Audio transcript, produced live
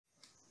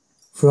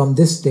From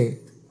this day,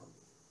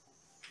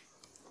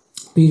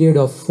 period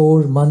of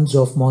 4 months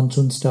of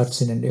monsoon starts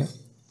in India.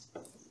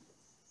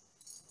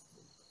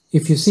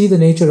 If you see the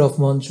nature of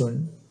monsoon,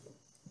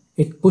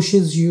 it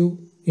pushes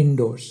you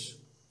indoors.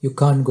 You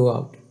can't go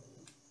out.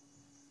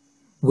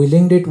 We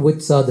linked it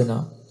with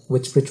sadhana,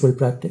 with spiritual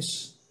practice.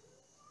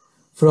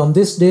 From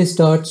this day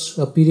starts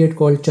a period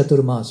called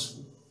Chaturmas,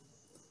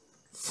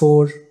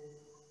 4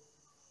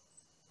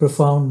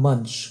 profound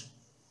months,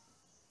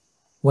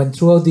 when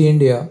throughout the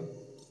India,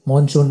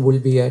 monsoon will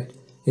be at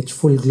its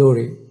full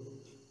glory.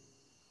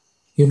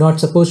 You're not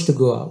supposed to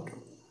go out.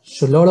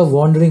 So a lot of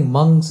wandering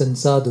monks and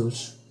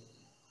sadhus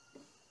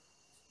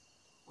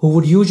who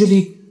would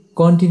usually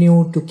continue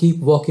to keep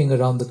walking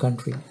around the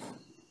country,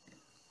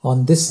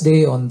 on this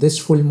day, on this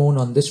full moon,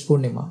 on this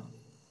Purnima,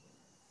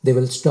 they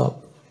will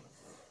stop.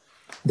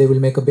 They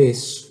will make a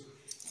base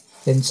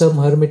in some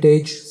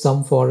hermitage,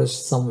 some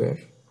forest, somewhere,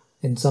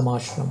 in some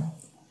ashram.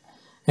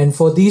 And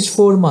for these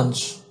 4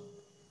 months,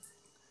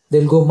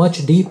 they'll go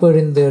much deeper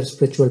in their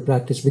spiritual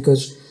practice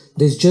because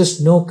there's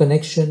just no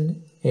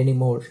connection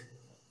anymore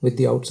with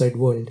the outside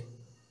world.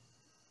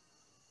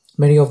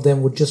 Many of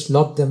them would just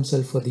lock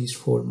themselves for these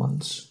 4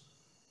 months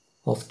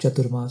of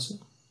Chaturmasa.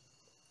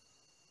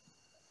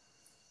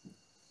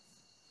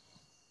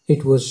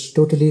 It was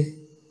totally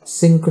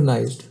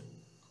synchronized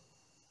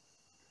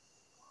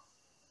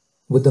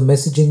with the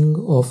messaging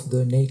of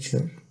the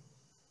nature,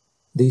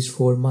 these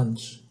 4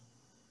 months.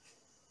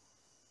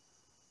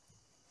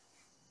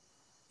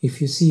 If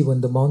you see,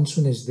 when the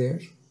monsoon is there,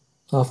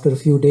 after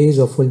a few days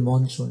of full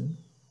monsoon,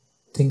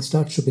 things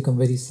start to become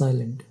very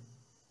silent.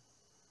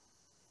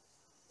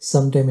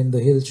 Sometime in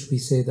the hills we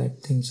say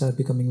that things are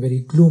becoming very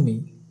gloomy.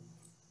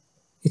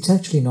 It's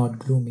actually not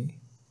gloomy.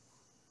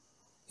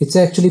 It's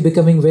actually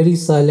becoming very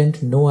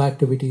silent, no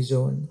activity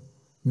zone,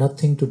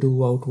 nothing to do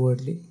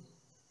outwardly.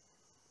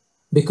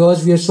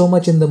 Because we are so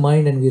much in the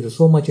mind and we are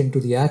so much into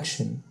the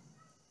action,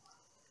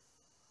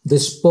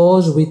 this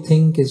pause we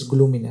think is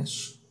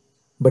gloominess.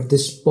 But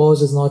this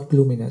pause is not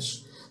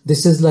gloominess.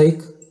 This is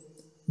like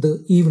the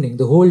evening.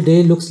 The whole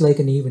day looks like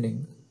an evening.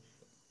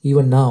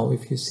 Even now,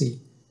 if you see.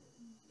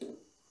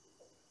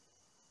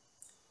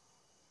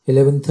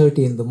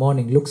 11:30 in the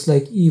morning looks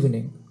like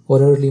evening or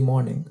early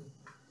morning.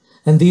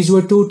 And these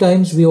were 2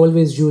 times we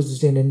always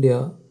used in India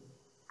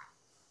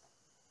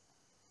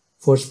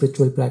for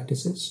spiritual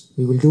practices.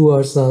 We will do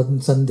our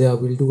sandhya,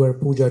 we will do our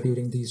puja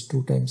during these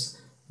 2 times,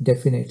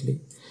 definitely.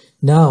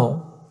 Now,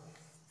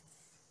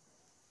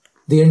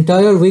 the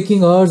entire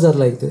waking hours are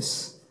like this.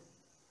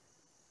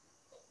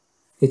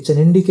 It's an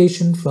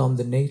indication from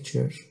the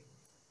nature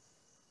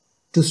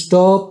to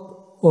stop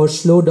or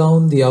slow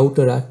down the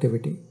outer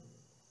activity,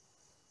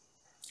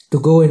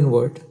 to go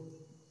inward,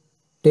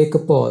 take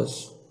a pause,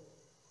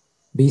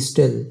 be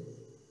still,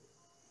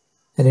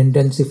 and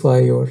intensify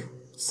your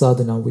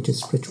sadhana, which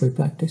is spiritual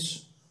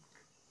practice.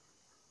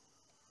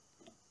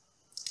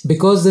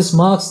 Because this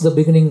marks the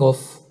beginning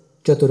of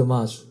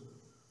Chaturmas,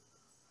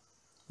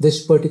 this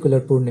particular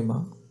Purnima,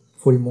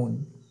 full moon.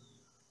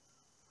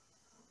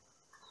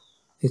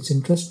 It's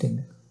interesting.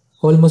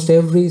 Almost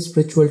every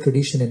spiritual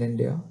tradition in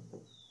India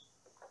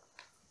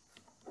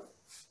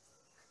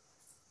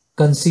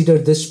consider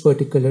this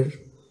particular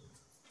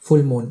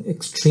full moon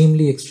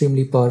extremely,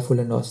 extremely powerful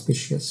and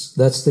auspicious.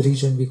 That's the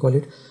reason we call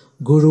it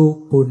Guru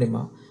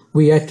Purnima.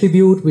 We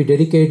attribute, we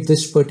dedicate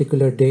this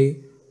particular day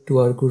to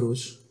our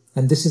gurus.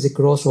 And this is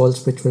across all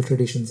spiritual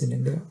traditions in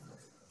India.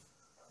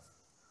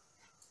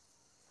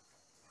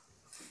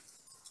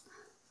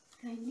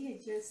 Kindly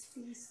adjust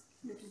these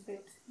little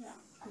bit. Yeah.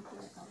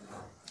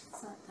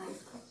 So, thank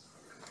you.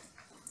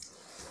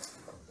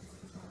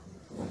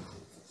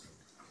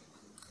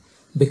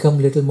 Become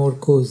a little more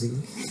cozy.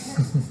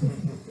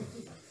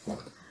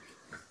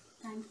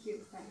 Thank you.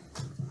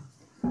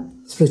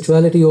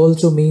 Spirituality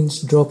also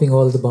means dropping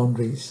all the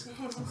boundaries.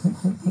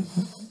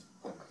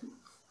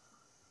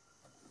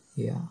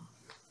 Yeah.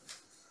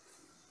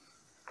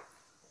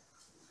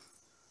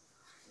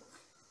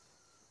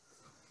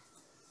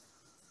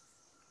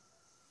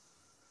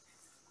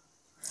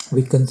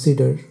 We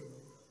consider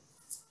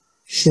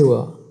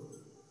Shiva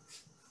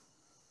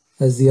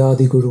as the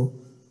Adi Guru,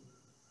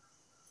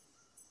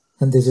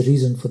 and there's a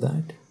reason for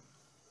that.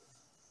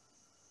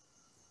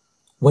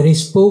 When he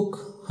spoke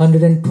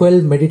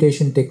 112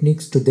 meditation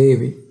techniques to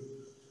Devi,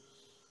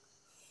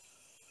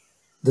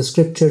 the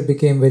scripture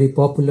became very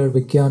popular,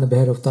 Vijnana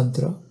Bhairav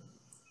Tantra.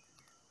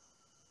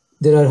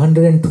 There are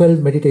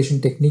 112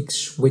 meditation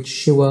techniques which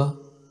Shiva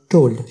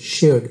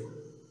shared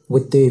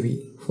with Devi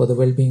for the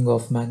well-being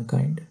of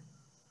mankind,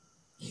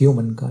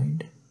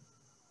 humankind.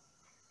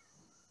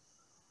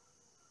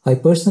 I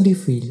personally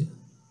feel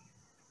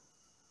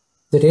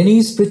that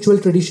any spiritual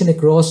tradition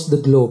across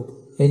the globe,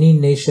 any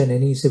nation,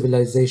 any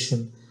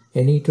civilization,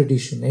 any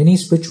tradition, any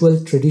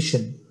spiritual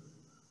tradition,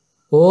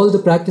 all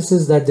the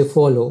practices that they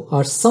follow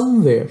are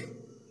somewhere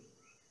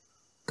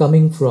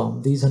coming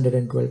from these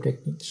 112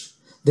 techniques.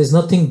 There's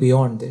nothing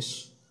beyond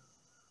this.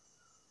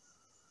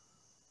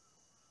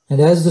 And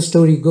as the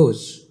story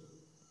goes,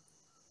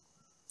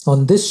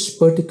 On this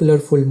particular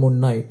full moon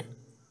night,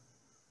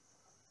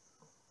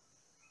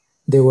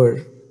 there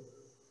were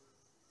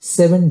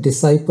 7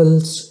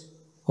 disciples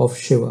of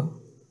Shiva.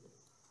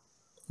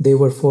 They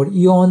were for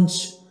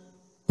eons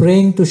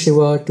praying to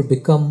Shiva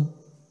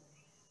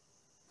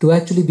to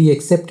actually be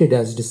accepted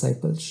as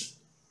disciples.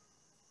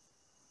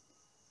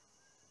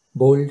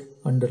 Bold,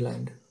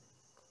 underlined.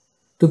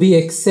 To be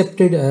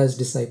accepted as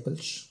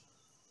disciples.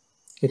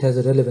 It has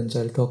a relevance,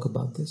 I'll talk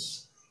about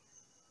this.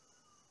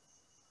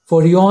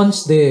 For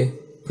eons they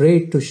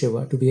prayed to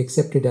Shiva to be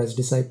accepted as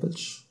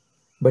disciples.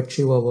 But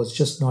Shiva was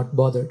just not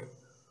bothered.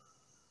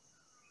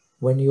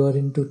 When you are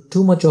into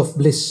too much of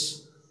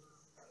bliss,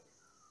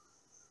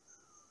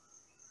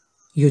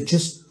 you're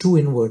just too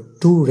inward,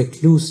 too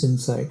recluse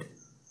inside.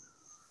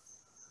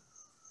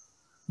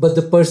 But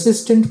the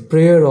persistent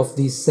prayer of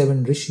these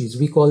 7 rishis,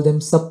 we call them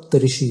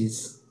Sapta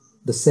Rishis,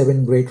 the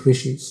 7 great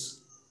rishis.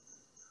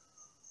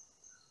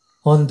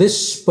 On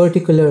this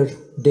particular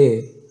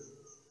day,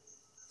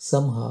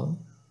 somehow,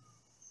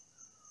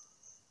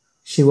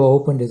 Shiva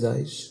opened his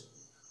eyes,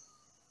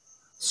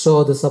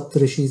 saw the Sapta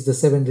Rishis, the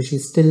 7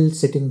 rishis still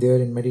sitting there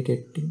in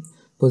meditating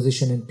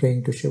position and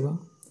praying to Shiva.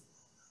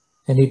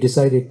 And he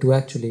decided to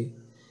actually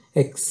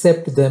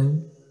accept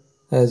them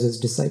as his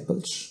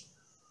disciples.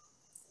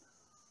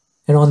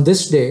 And on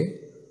this day,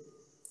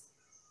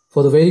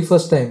 for the very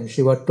first time,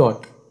 Shiva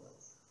taught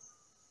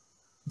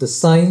the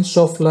science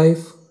of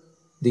life,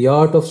 the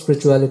art of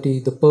spirituality,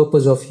 the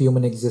purpose of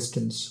human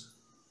existence,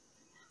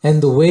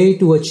 and the way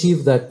to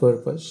achieve that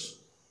purpose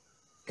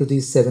to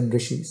these 7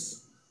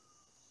 rishis.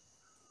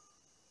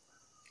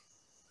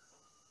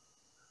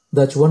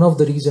 That's one of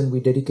the reasons we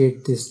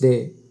dedicate this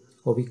day,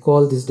 or we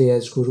call this day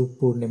as Guru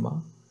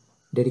Purnima,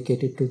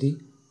 dedicated to the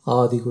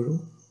Adi Guru.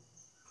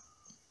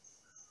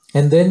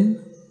 And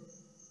then,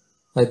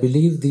 I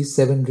believe these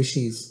 7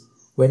 rishis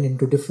went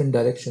into different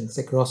directions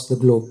across the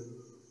globe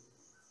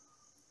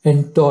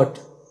and taught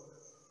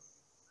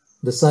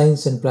the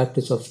science and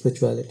practice of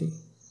spirituality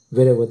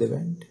wherever they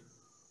went.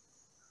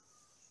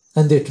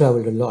 And they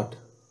traveled a lot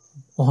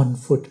on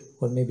foot,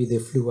 or maybe they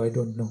flew, I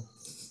don't know.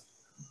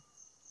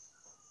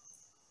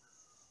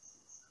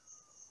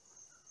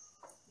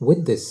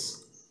 With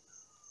this,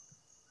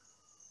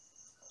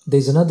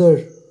 there's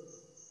another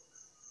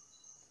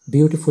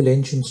beautiful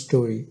ancient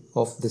story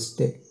of this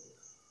day.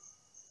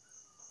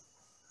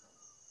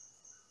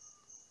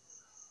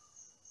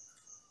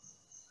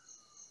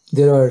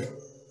 There are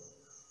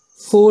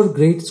 4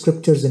 great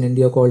scriptures in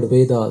India called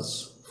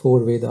Vedas,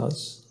 4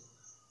 Vedas.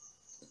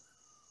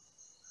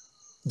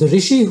 The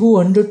rishi who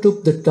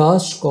undertook the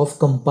task of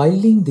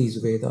compiling these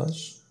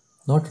Vedas,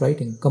 not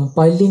writing,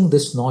 compiling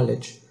this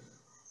knowledge,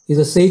 is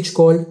a sage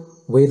called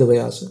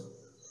Vedavyasa.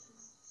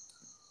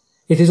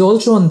 It is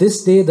also on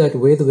this day that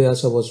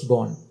Vedavyasa was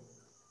born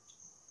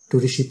to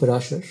Rishi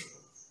Parashar.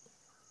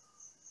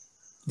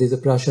 There is a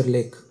Parashar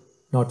lake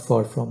not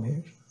far from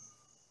here.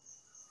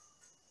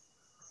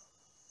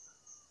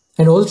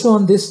 And also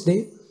on this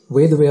day,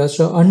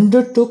 Vedavyasa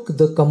undertook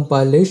the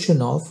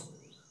compilation of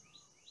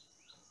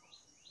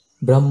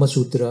Brahma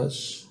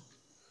Sutras.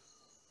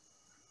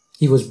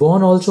 He was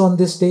born also on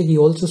this day. He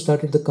also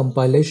started the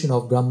compilation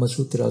of Brahma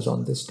Sutras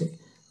on this day.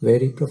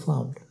 Very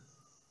profound.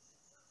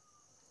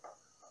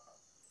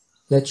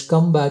 Let's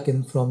come back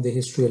in from the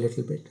history a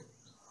little bit.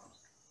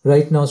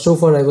 Right now, so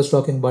far I was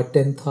talking about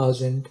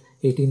 10,000,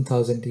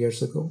 18,000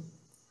 years ago.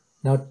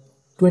 Now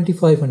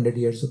 2,500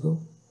 years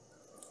ago.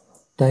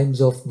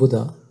 Times of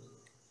Buddha.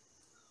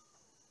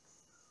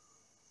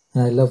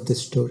 And I love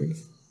this story.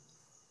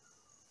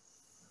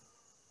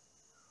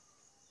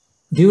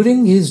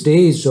 During his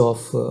days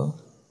of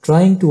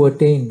trying to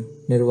attain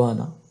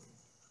nirvana,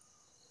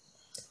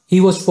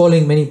 he was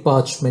following many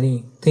paths,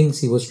 many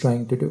things he was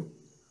trying to do.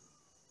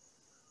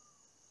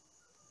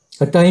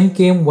 A time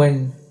came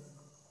when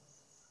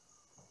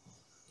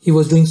he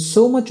was doing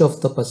so much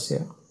of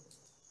tapasya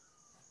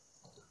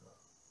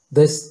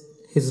that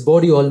his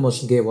body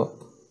almost gave up.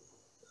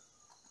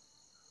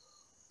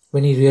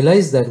 When he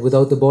realized that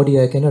without the body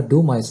I cannot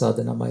do my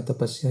sadhana, my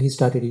tapasya, he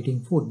started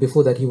eating food.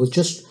 Before that he was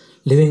just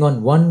living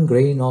on 1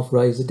 grain of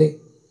rice a day.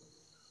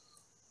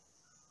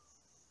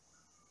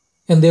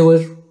 And there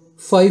were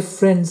 5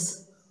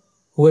 friends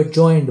who had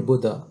joined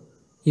Buddha.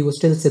 He was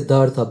still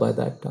Siddhartha by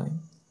that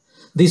time.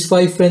 These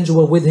 5 friends who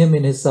were with him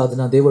in his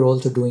sadhana, they were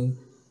also doing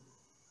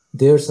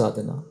their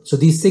sadhana. So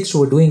these 6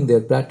 were doing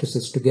their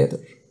practices together.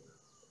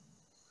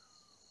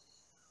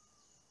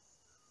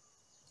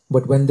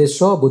 But when they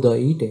saw Buddha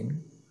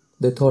eating,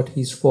 they thought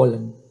he's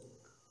fallen.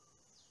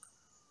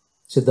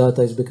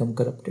 Siddhartha has become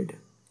corrupted.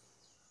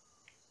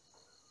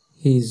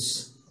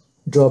 He's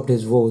dropped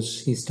his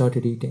vows. He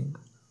started eating.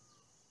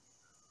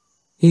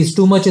 He's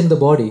too much in the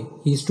body.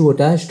 He's too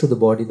attached to the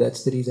body.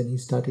 That's the reason he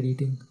started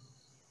eating.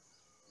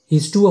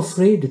 He's too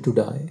afraid to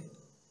die.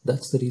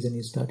 That's the reason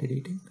he started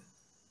eating.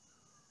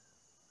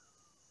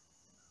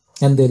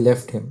 And they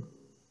left him.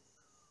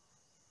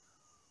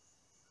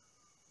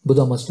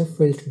 Buddha must have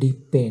felt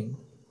deep pain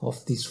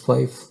of these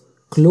 5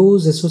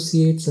 close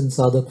associates and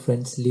sadhak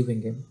friends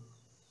leaving him.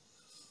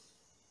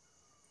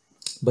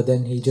 But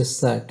then he just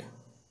sat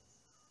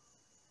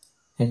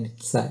and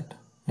sat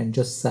and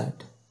just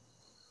sat.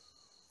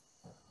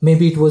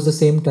 Maybe it was the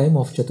same time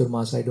of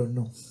Chaturmas, I don't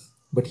know.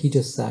 But he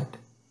just sat.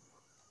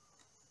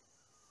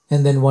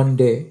 And then one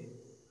day,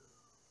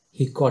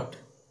 he caught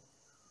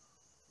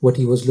what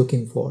he was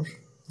looking for,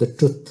 the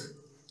truth,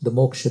 the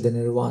moksha, the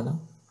nirvana.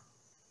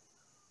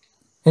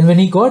 And when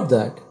he got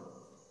that,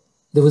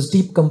 there was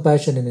deep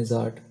compassion in his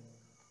heart.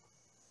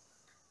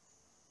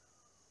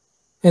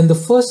 And the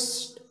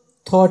first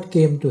thought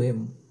came to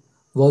him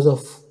was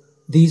of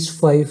these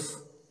 5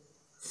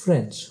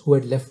 friends who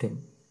had left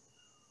him.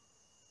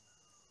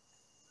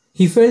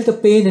 He felt a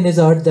pain in his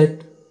heart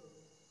that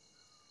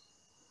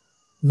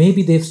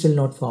maybe they've still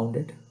not found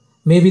it.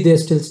 Maybe they're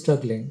still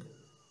struggling.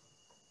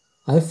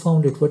 I've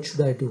found it. What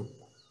should I do?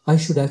 I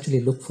should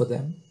actually look for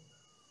them.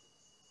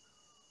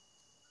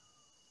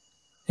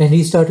 And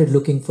he started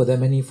looking for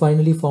them, and he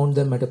finally found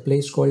them at a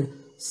place called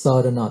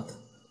Saranath.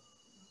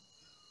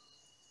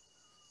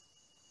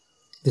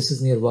 This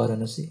is near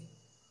Varanasi.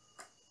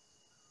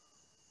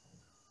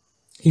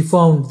 He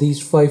found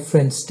these 5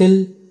 friends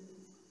still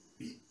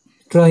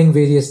trying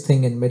various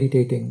things and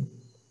meditating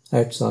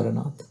at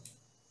Saranath.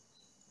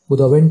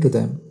 Buddha went to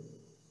them.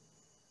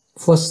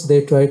 First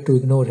they tried to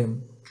ignore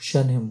him,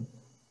 shun him,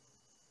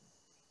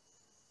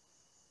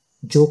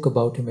 joke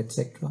about him,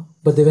 etc.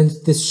 But when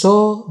they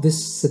saw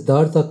this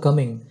Siddhartha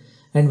coming,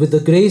 and with the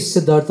grace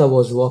Siddhartha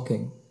was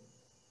walking,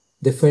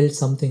 they felt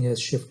something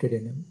has shifted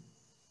in him.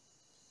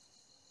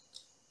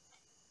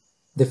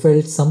 They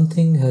felt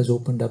something has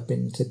opened up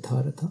in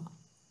Siddhartha.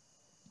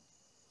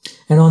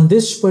 And on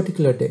this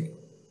particular day,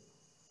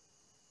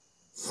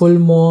 full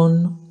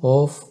moon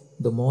of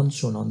the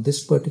monsoon, on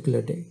this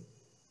particular day,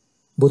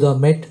 Buddha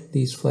met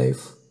these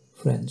 5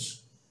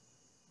 friends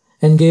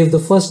and gave the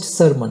first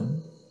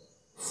sermon,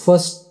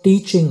 first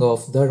teaching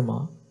of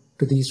Dharma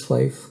to these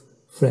 5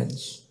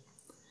 friends.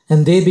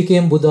 And they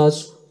became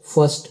Buddha's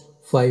first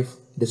 5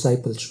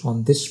 disciples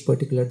on this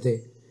particular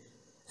day.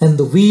 And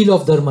the wheel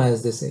of Dharma,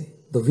 as they say,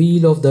 the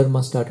wheel of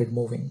Dharma started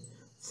moving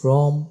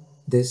from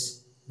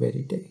this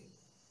very day.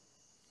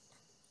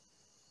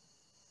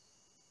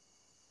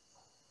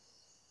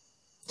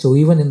 So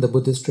even in the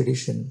Buddhist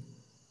tradition,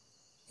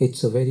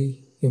 it's a very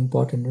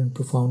important and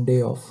profound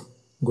day of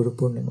Guru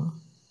Purnima.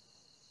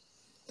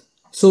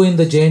 So in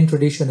the Jain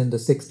tradition, in the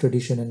Sikh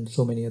tradition, and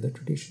so many other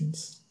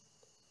traditions.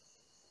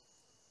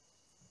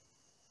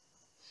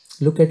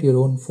 Look at your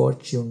own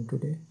fortune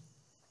today.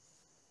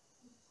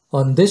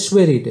 On this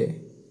very day,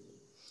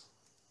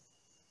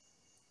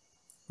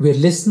 we are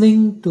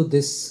listening to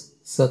this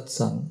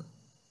Satsangh.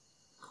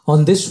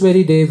 On this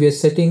very day, we are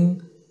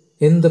sitting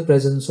in the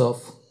presence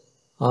of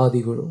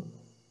Adi Guru.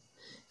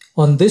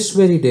 On this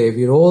very day,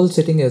 we are all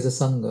sitting as a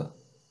Sangha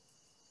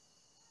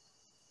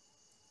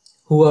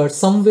who are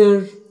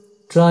somewhere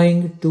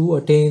trying to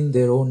attain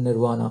their own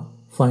nirvana,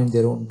 find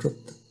their own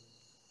truth.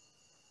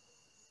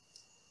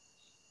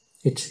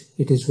 It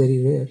is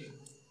very rare.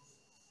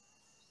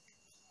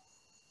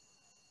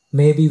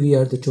 Maybe we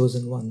are the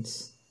chosen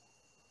ones.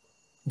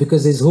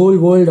 Because there's whole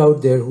world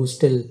out there who's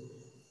still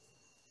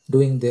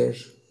doing their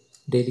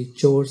daily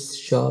chores,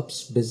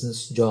 shops,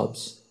 business,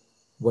 jobs,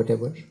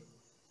 whatever.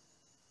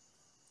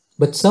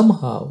 But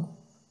somehow,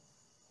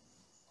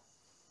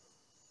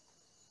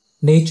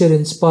 nature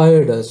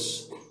inspired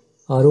us,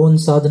 our own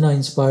sadhana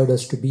inspired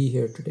us to be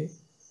here today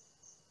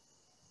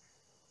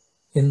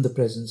in the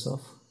presence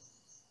of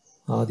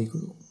Adi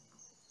Guru.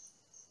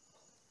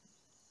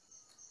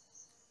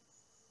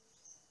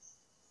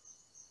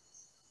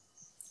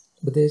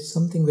 But there's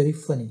something very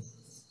funny.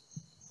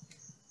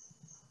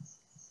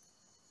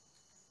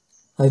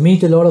 I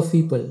meet a lot of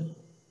people,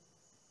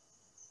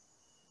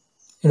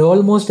 and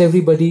almost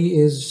everybody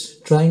is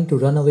trying to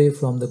run away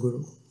from the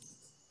Guru.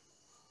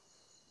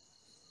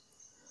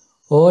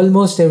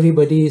 Almost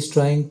everybody is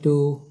trying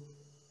to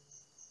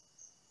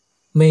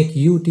make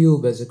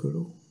YouTube as a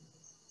Guru.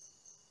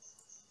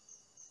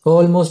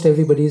 Almost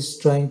everybody is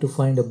trying to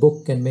find a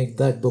book and make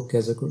that book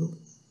as a Guru.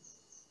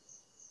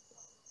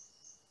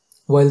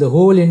 While the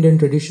whole Indian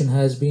tradition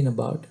has been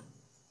about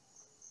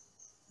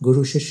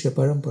Guru-Shishya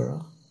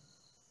parampara,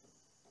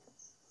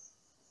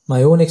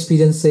 my own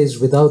experience says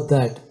without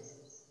that,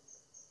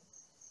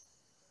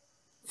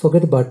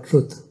 forget about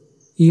truth.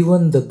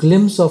 Even the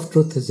glimpse of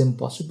truth is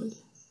impossible.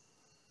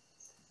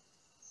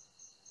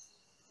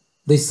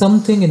 There's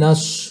something in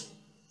us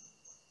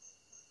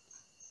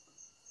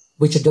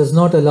which does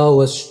not allow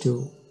us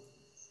to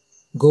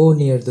go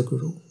near the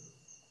Guru,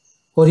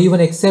 or even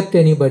accept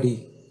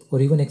anybody, or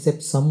even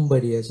accept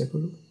somebody as a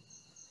Guru.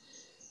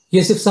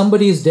 Yes, if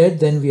somebody is dead,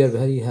 then we are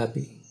very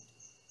happy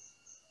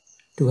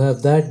to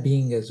have that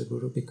being as a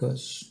Guru,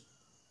 because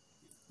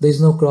there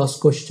is no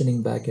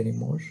cross-questioning back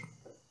anymore.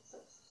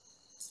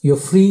 You're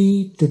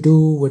free to do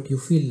what you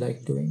feel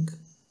like doing.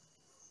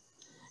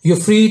 You're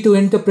free to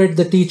interpret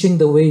the teaching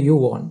the way you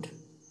want.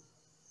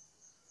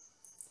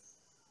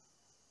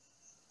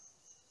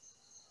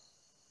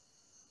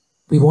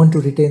 We want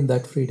to retain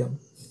that freedom.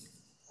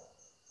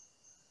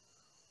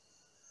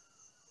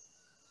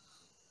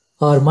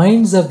 Our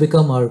minds have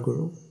become our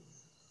guru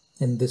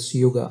in this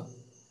yuga.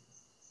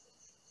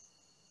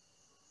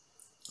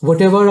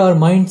 Whatever our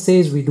mind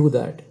says, we do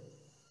that.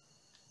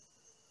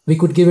 We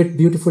could give it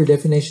beautiful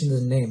definitions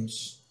and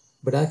names,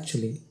 but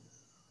actually,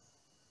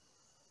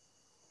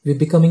 we're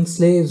becoming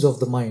slaves of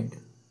the mind.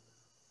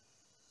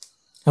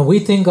 And we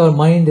think our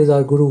mind is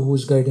our guru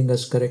who's guiding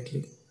us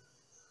correctly.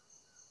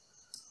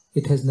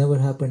 It has never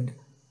happened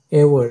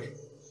ever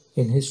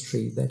in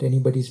history that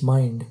anybody's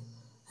mind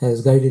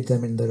has guided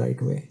them in the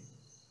right way,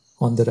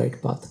 on the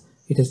right path.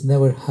 It has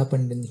never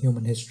happened in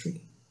human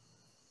history.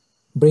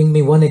 Bring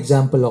me one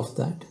example of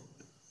that.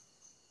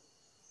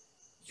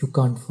 You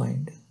can't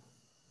find.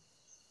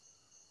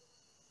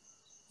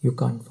 You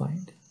can't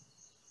find.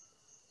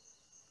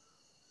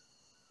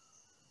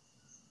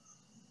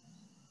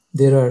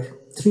 There are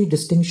 3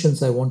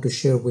 distinctions I want to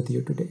share with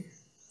you today.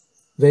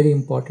 Very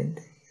important.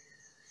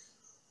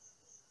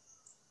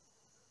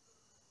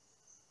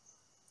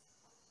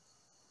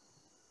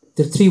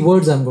 There are 3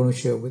 words I'm going to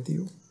share with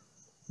you.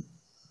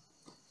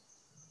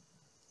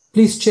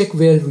 Please check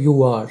where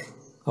you are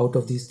out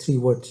of these 3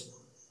 words.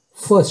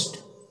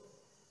 First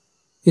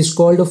is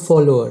called a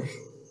follower.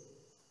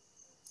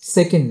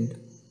 Second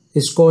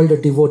is called a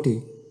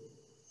devotee.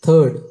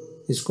 Third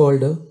is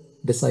called a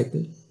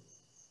disciple.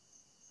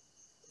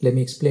 Let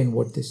me explain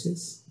what this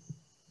is.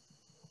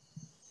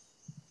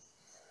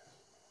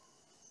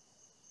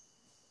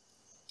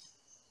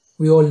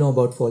 We all know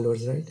about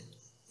followers, right?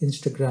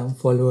 Instagram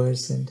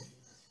followers, and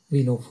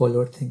we know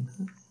follower thing.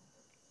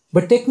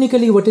 But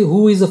technically,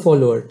 who is a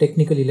follower?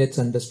 Technically, let's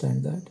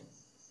understand that.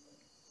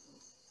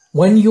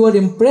 When you are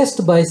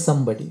impressed by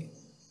somebody,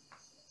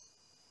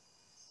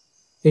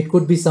 it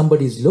could be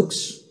somebody's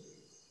looks,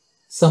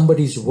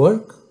 somebody's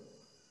work,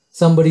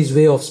 somebody's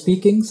way of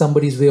speaking,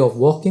 somebody's way of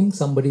walking,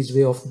 somebody's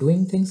way of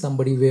doing things,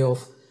 somebody's way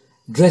of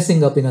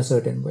dressing up in a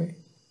certain way.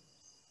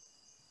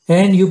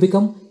 And you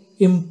become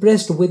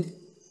impressed with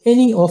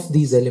any of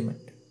these elements.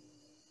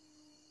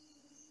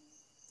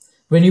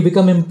 When you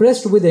become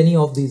impressed with any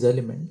of these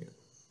elements,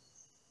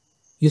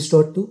 you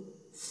start to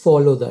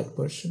follow that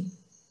person.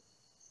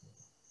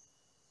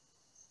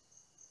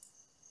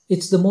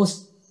 It's the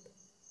most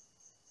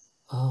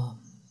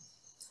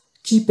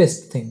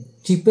cheapest thing.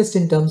 Cheapest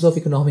in terms of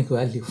economic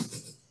value.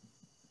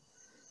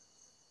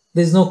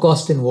 There's no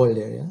cost involved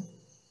there. Yeah?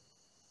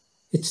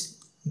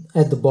 It's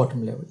at the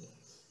bottom level.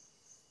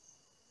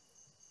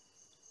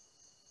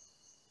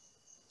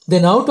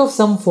 Then out of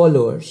some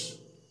followers,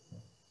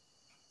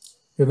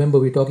 remember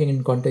we're talking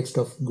in context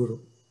of Guru.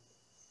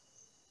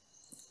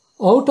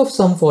 Out of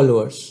some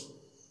followers,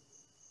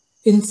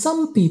 in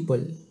some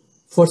people,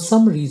 for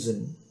some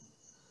reason,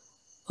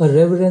 a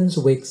reverence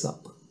wakes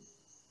up.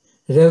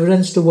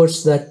 Reverence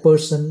towards that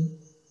person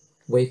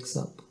wakes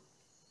up.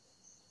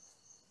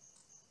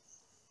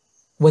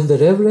 When the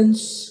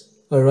reverence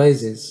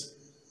arises,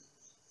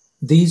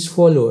 these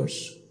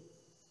followers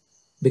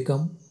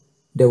become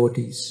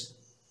devotees.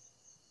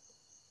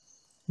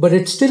 But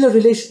it's still a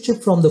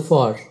relationship from the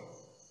far.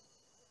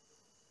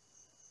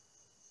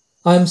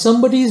 I am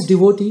somebody's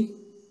devotee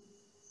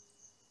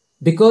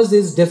because there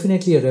is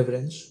definitely a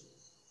reverence.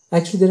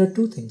 Actually, there are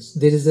 2 things.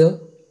 There is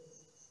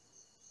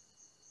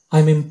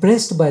I'm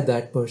impressed by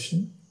that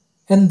person,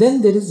 and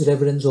then there is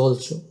reverence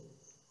also.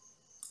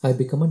 I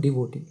become a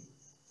devotee.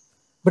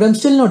 But I'm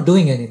still not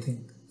doing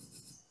anything.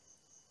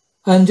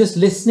 I'm just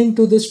listening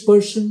to this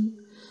person.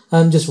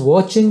 I'm just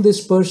watching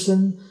this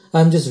person.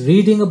 I'm just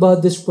reading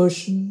about this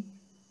person.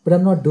 But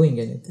I'm not doing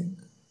anything.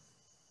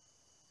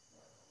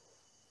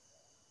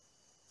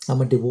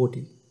 I'm a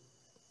devotee.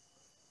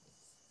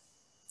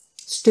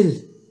 Still,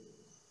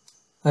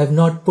 I have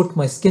not put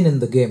my skin in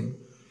the game.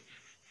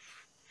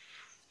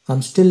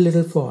 I'm still a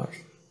little far.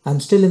 I'm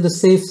still in the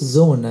safe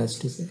zone, as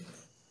to say.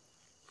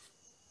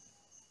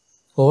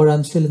 Or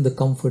I'm still in the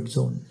comfort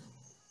zone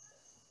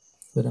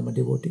when I'm a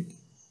devotee.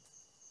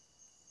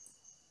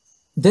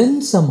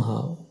 Then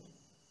somehow,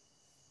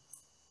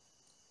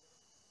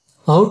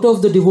 out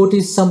of the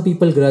devotees, some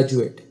people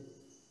graduate.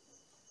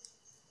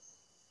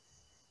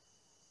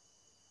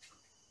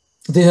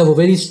 They have a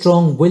very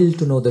strong will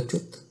to know the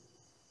truth.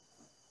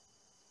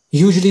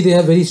 Usually they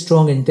have very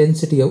strong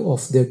intensity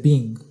of their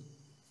being.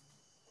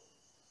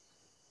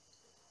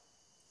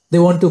 They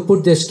want to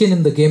put their skin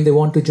in the game. They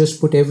want to just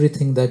put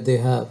everything that they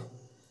have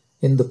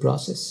in the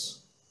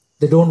process.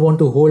 They don't want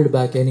to hold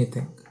back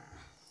anything.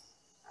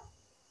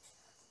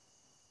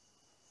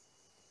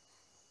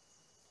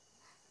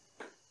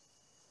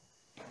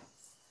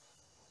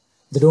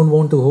 They don't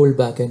want to hold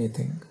back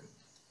anything.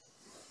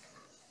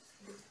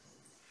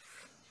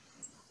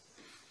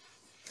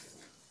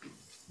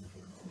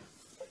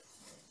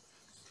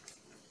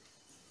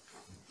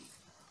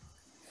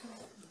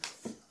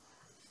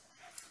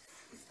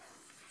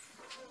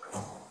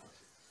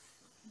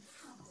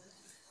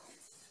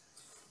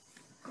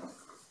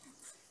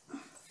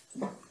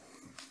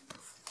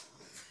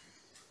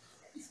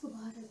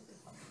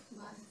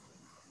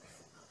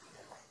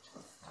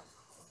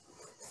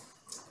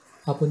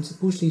 आप उनसे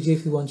पूछ लीजिए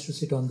if he wants to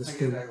sit on the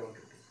stool.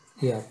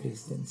 Yeah,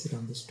 please then sit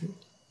on the stool.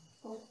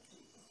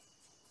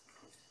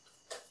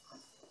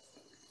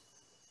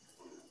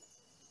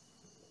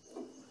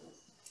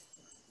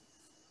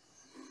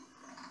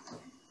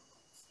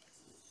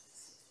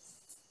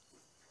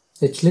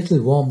 It's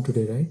little warm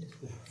today, right?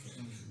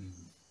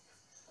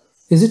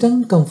 Is it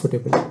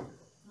uncomfortable?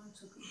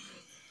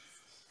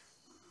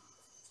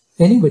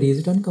 Anybody, is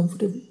it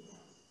uncomfortable?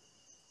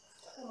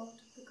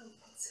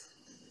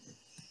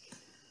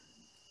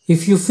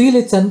 If you feel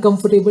it's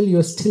uncomfortable,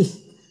 you're still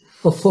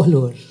a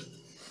follower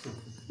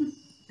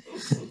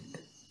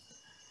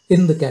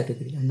in the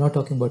category. I'm not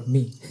talking about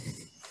me.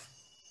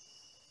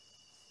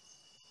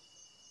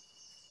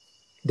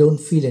 Don't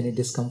feel any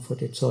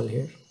discomfort, it's all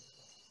here.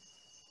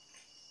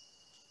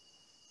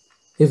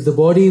 If the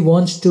body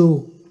wants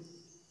to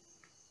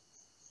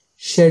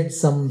shed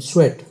some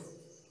sweat,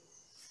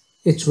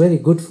 it's very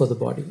good for the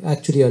body.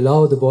 Actually,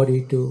 allow the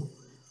body to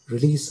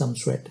release some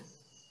sweat.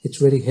 It's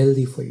very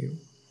healthy for you.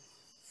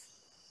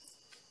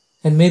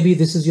 And maybe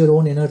this is your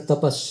own inner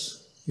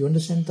tapas. You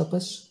understand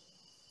tapas?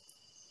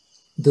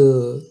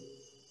 The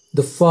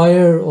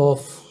fire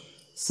of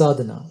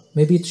sadhana.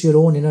 Maybe it's your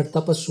own inner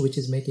tapas which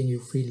is making you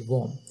feel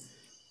warm.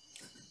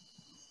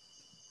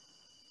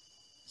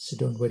 So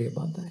don't worry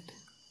about that.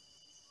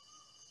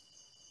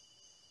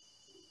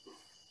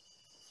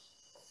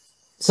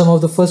 Some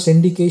of the first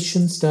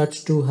indications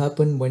starts to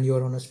happen when you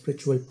are on a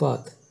spiritual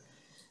path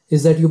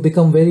is that you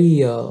become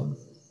very,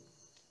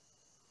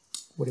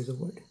 what is the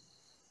word?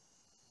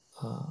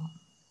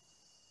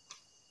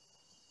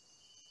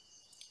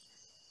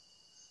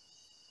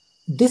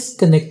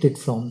 Disconnected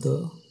from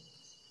the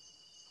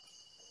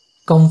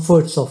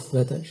comforts of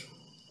weather.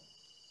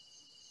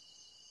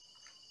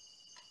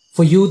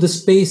 For you, the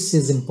space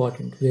is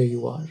important where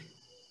you are.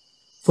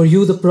 For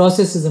you, the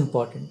process is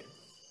important,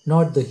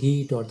 not the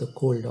heat or the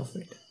cold of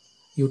it.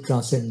 You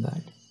transcend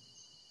that.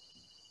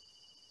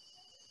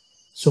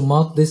 So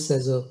mark this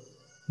as a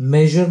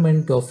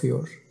measurement of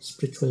your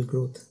spiritual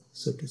growth,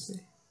 so to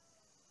say.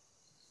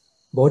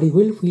 Body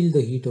will feel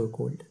the heat or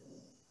cold.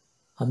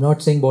 I'm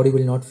not saying body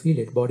will not feel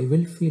it. Body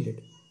will feel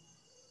it.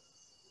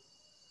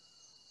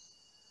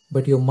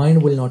 But your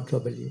mind will not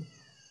trouble you.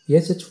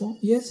 Yes, it's warm.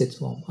 Yes, it's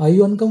warm. Are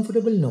you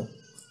uncomfortable? No.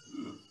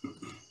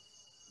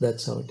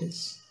 That's how it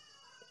is.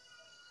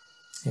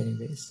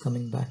 Anyways,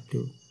 coming back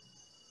to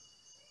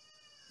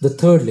the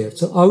third layer.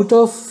 So out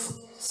of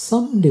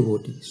some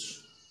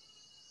devotees,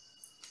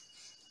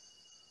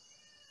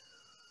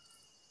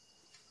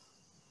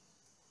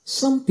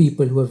 some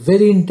people who are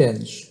very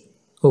intense,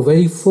 who are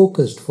very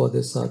focused for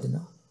their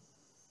sadhana,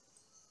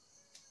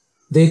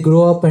 they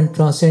grow up and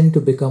transcend to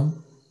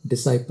become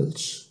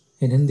disciples.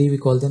 In Hindi we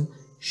call them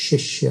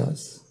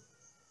Shishyas.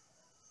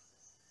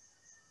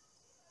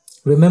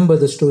 Remember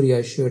the story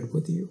I shared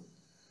with you.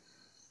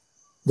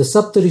 The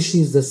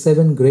Saptarishis, the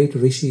 7 great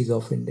rishis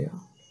of India,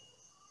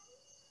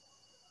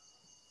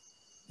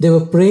 they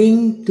were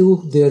praying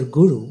to their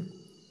Guru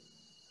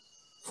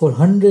for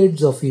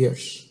hundreds of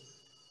years.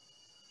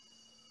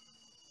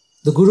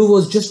 The Guru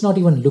was just not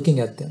even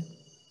looking at them.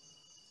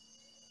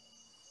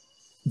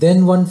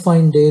 Then one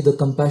fine day the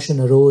compassion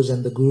arose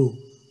and the Guru,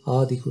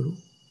 Adi Guru,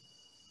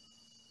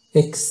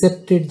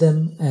 accepted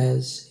them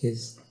as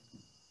his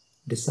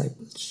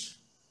disciples.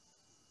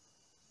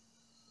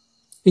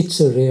 It's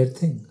a rare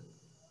thing.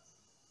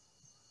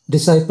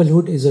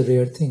 Disciplehood is a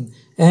rare thing.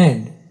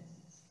 And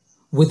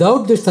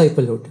without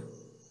disciplehood,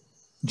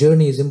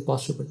 journey is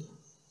impossible.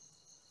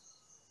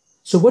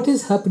 So what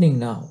is happening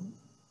now?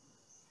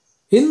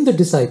 In the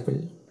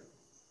disciple,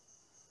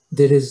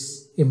 there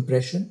is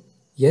impression.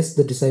 Yes,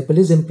 the disciple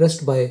is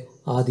impressed by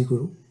Adi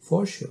Guru,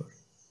 for sure.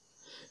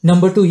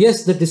 Number 2,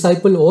 yes, the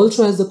disciple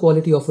also has the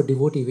quality of a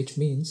devotee, which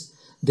means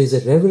there is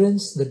a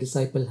reverence the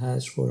disciple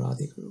has for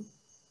Adi Guru.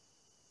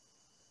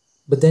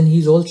 But then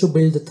he's also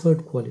built the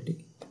third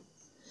quality.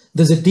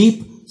 There's a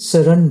deep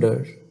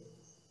surrender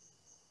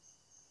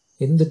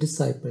in the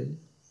disciple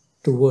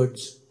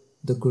towards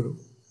the Guru.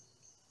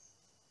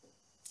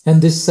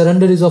 And this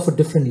surrender is of a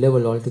different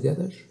level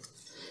altogether.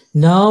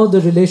 Now the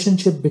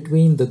relationship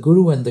between the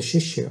Guru and the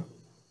Shishya,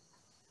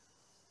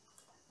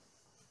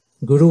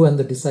 Guru and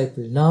the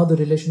disciple, now the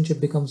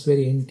relationship becomes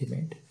very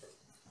intimate.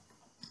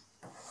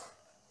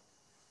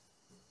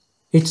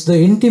 It's the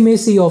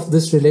intimacy of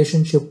this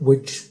relationship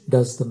which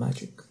does the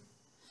magic.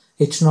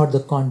 It's not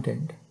the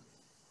content.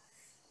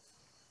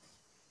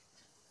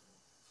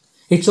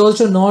 It's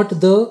also not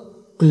the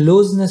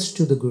closeness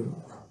to the Guru.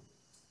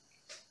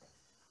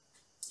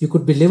 You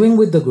could be living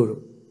with the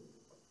Guru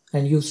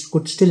and you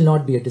could still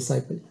not be a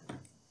disciple.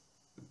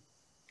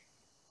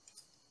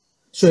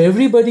 So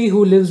everybody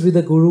who lives with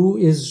a Guru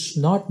is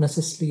not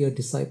necessarily a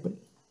disciple.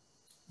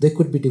 They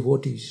could be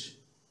devotees.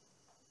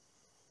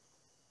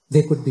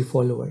 They could be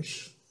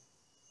followers.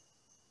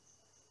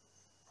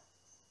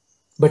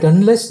 But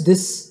unless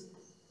this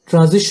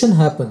transition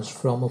happens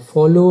from a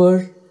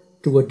follower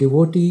to a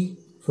devotee,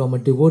 from a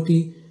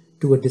devotee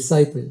to a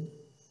disciple,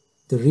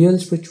 the real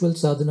spiritual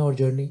sadhana or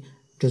journey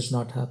does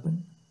not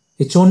happen.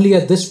 It's only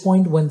at this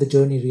point when the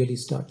journey really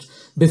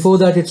starts. Before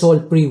that, it's all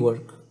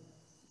pre-work.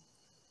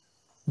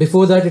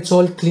 Before that, it's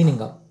all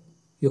cleaning up.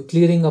 You're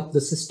clearing up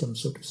the system,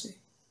 so to say.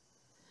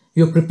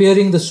 You're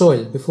preparing the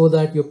soil. Before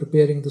that, you're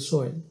preparing the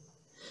soil.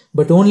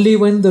 But only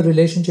when the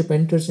relationship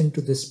enters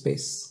into this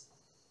space,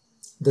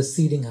 the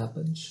seeding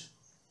happens.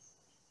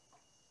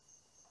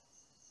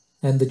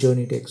 And the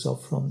journey takes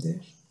off from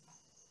there.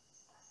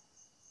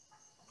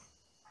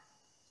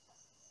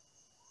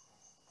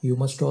 You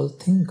must all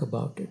think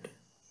about it.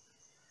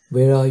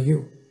 Where are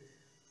you?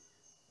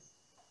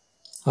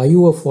 Are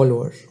you a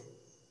follower?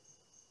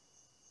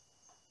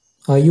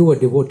 Are you a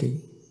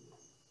devotee?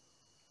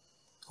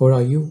 Or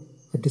are you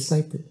a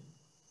disciple?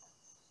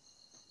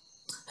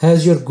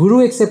 Has your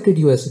Guru accepted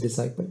you as a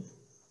disciple?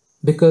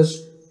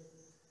 Because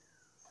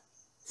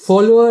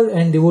follower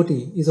and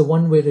devotee is a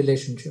one-way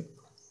relationship.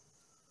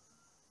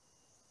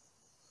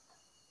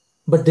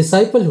 But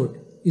disciplehood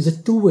is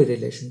a two-way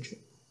relationship.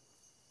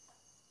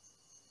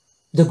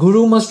 The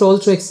Guru must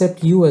also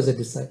accept you as a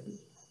disciple.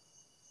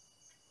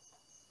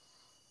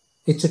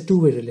 It's a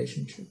two-way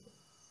relationship.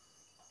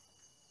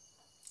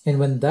 And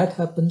when that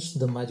happens,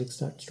 the magic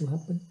starts to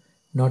happen,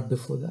 not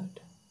before that.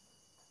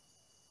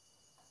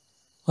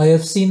 I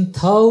have seen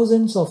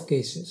thousands of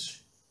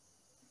cases,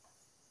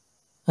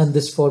 and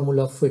this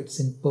formula fits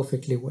in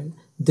perfectly well.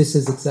 This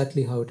is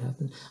exactly how it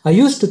happens. I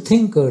used to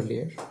think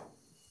earlier.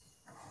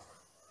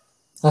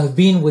 I have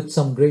been with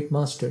some great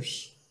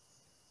masters,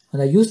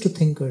 and I used to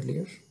think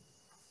earlier.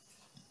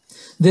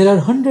 There are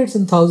hundreds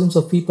and thousands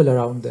of people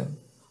around them.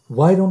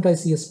 Why don't I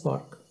see a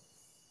spark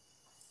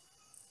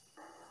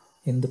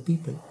in the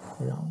people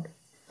around?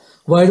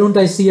 Why don't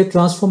I see a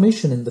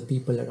transformation in the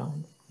people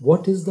around?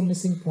 What is the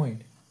missing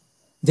point?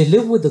 They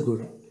live with the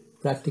Guru,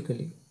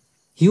 practically.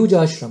 Huge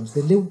ashrams,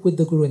 they live with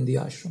the Guru in the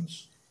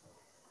ashrams.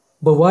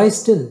 But why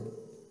still,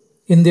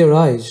 in their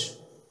eyes,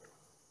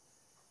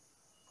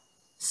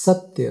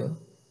 Satya,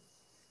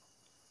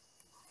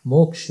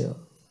 Moksha,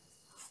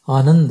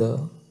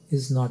 Ananda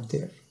is not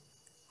there?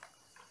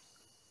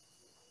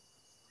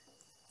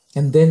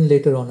 And then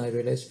later on I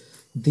realized,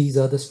 these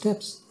are the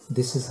steps.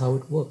 This is how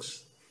it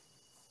works.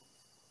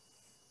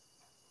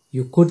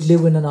 You could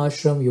live in an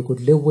ashram, you could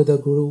live with a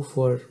Guru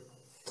for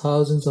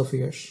thousands of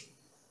years.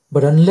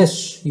 But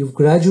unless you've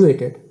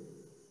graduated,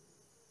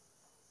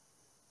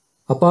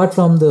 apart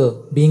from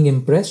the being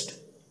impressed,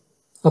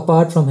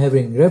 apart from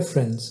having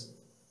reverence,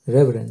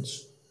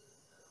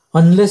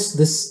 unless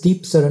this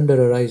deep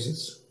surrender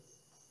arises,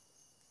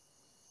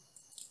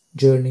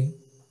 journey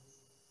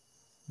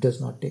does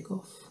not take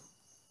off.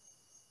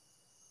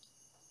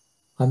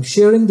 I'm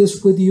sharing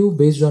this with you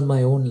based on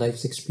my own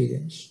life's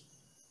experience.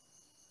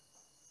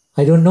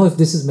 I don't know if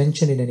this is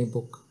mentioned in any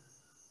book.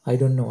 I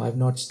don't know. I've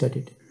not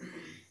studied.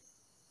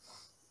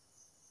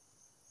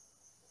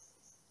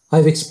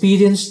 I've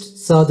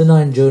experienced sadhana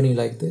and journey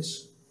like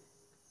this.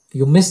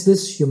 You miss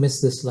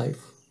this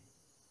life.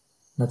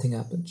 Nothing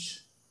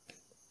happens.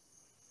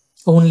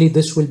 Only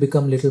this will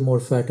become little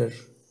more fatter,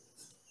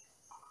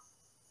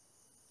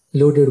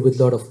 loaded with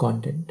lot of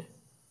content.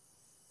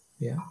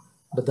 Yeah,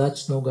 but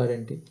that's no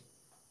guarantee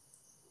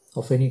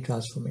of any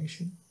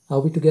transformation. Are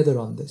we together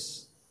on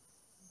this?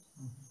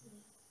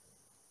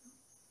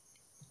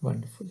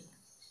 Wonderful.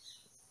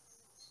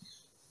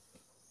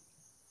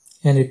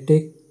 And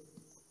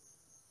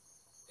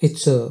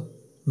it's a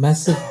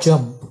massive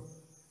jump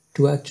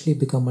to actually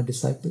become a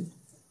disciple.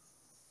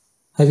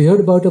 Have you heard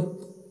about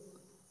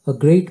a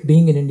great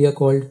being in India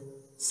called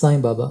Sai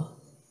Baba?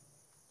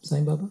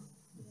 Sai Baba?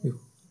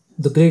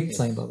 The great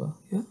Sai Baba,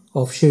 yeah,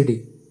 of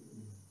Shirdi.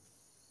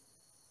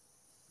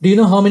 Do you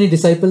know how many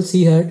disciples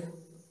he had?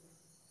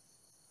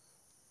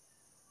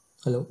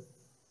 Hello?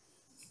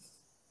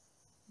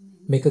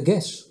 Make a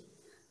guess.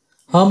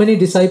 How many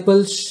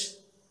disciples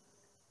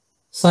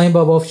Sai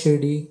Baba of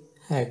Shirdi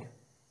had?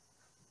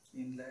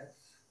 In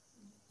lakhs.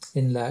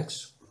 In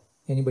lakhs.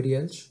 Anybody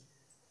else?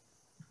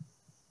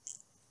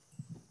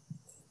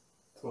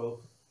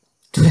 12.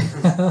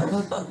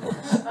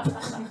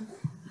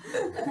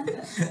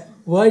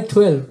 Why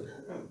 12?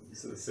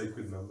 It's a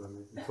sacred number.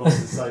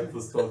 12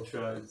 disciples, 12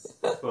 tribes,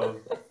 12.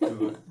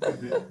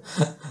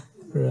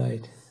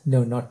 Right.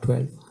 No, not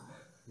 12.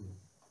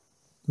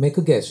 Make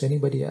a guess.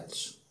 Anybody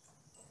else?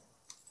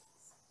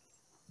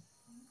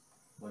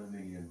 1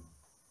 million.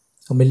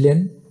 A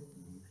million?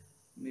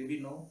 Maybe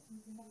no.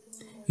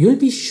 You'll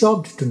be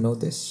shocked to know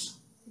this.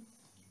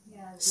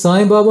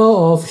 Sai Baba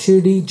of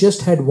Shirdi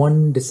just had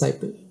one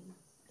disciple.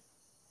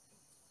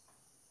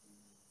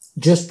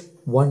 Just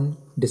one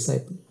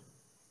disciple.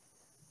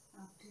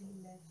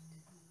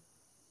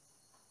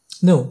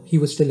 No, he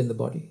was still in the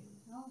body.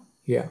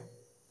 Yeah.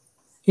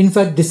 In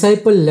fact,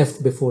 disciple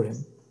left before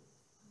him.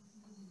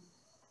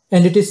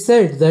 And it is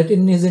said that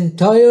in his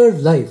entire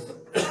life,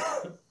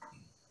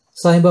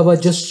 Sai Baba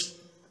just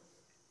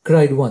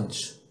cried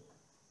once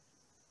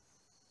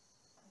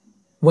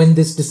when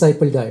this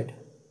disciple died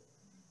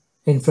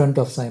in front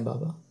of Sai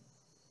Baba.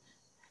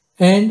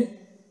 And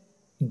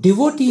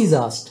devotees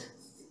asked,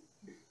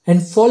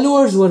 and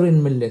followers were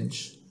in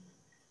millions.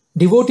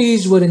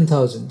 Devotees were in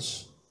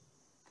thousands.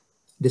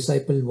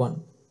 Disciple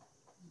one.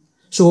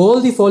 So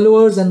all the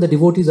followers and the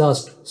devotees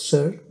asked,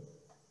 Sir,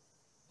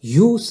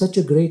 you such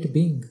a great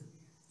being,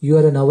 you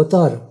are an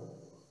avatar,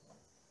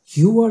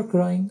 you are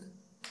crying.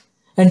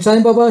 And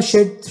Sai Baba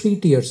shed 3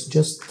 tears,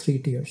 just 3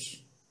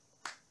 tears.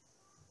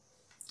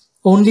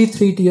 Only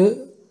three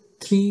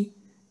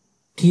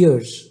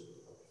tears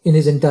in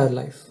his entire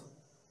life.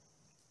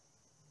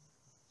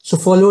 So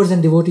followers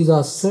and devotees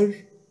ask, Sir,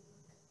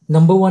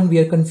 number one, we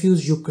are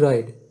confused, you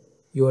cried.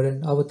 You are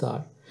an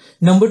avatar.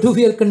 Number two,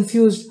 we are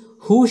confused,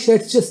 who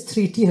sheds just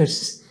 3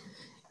 tears?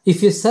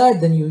 If you're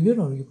sad, then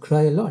you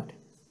cry a lot.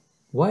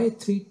 Why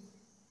 3?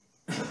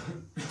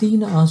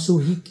 3 आंसू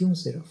ही क्यों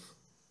सिर्फ?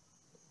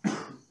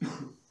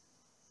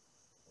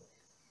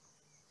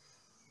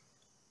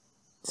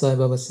 Sai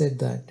Baba said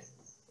that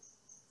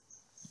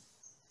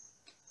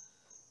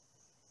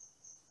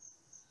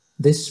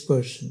this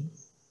person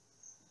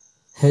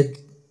had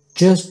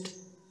just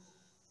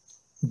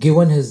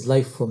given his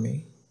life for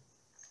me.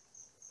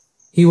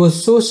 He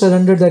was so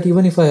surrendered that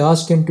even if I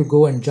ask him to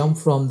go and jump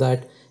from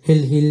that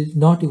hill, he'll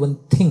not even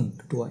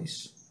think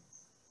twice.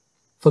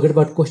 Forget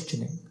about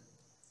questioning.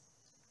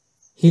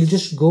 He'll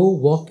just go,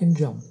 walk and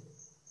jump.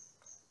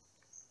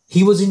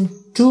 He was in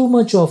too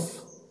much of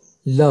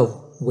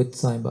love with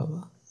Sai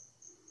Baba.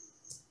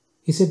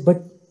 He said,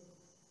 but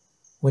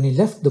when he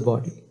left the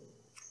body,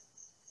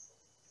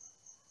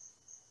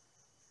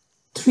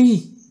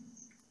 3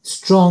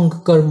 strong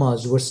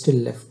karmas were still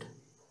left.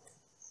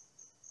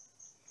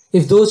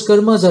 If those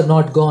karmas are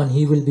not gone,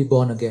 he will be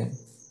born again.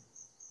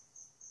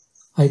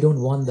 I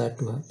don't want that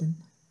to happen.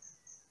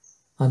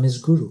 I'm his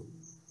guru.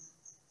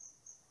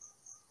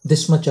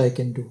 This much I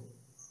can do.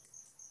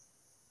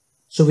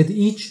 So with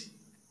each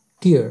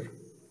tear,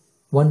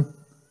 1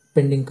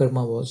 pending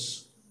karma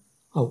was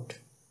out.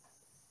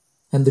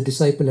 And the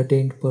disciple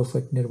attained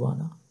perfect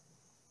nirvana.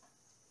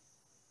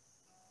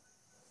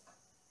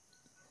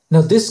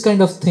 Now this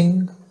kind of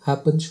thing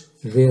happens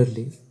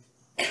rarely.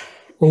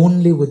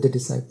 Only with the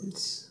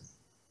disciples.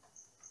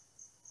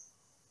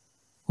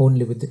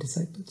 Only with the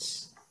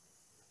disciples.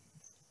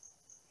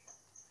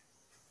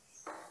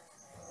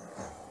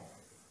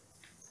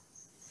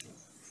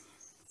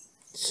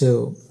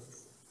 So,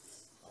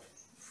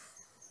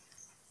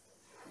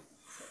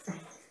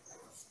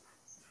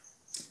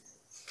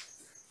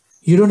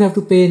 you don't have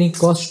to pay any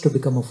cost to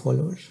become a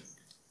follower.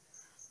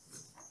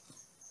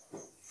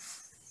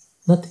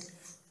 Nothing.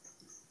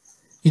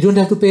 You don't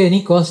have to pay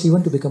any cost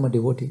even to become a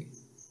devotee.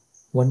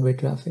 One-way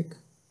traffic.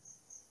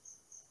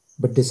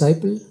 But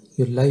disciple,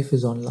 your life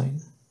is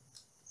online.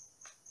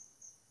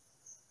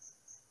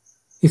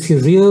 If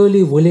you're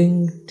really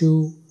willing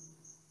to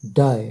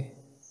die,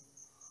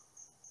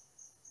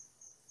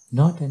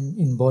 not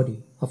in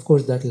body, of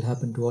course that will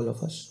happen to all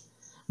of us,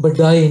 but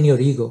die in your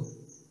ego,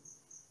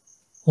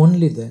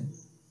 only then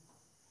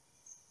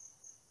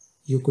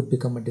you could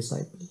become a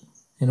disciple,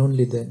 and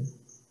only then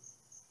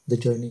the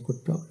journey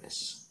could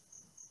progress.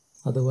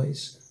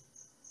 Otherwise,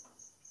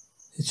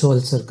 it's all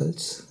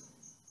circles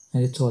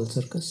and it's all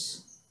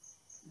circus.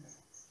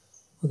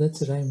 Oh,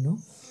 that's a rhyme, no?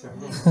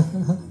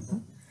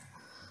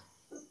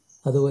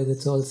 Otherwise,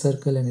 it's all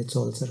circle and it's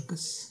all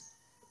circus.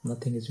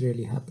 Nothing is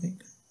really happening.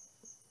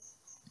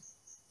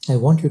 I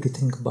want you to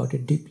think about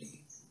it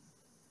deeply.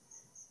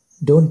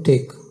 Don't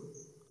take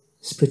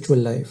spiritual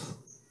life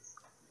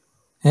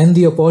and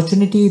the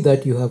opportunity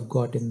that you have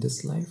got in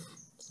this life,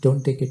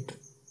 don't take it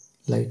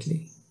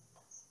lightly.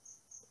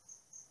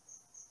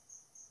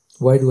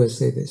 Why do I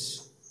say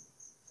this?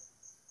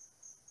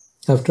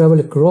 I've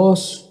traveled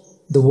across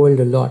the world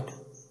a lot.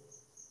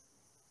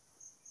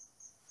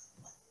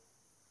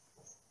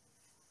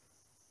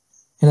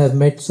 And I've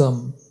met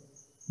some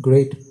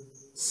great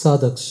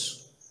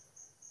sadhaks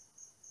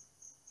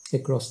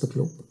across the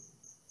globe.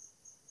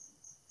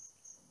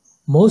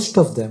 Most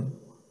of them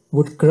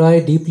would cry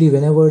deeply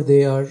whenever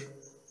they are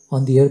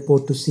on the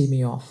airport to see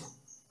me off.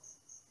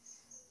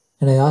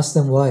 And I ask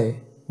them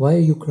why. Why are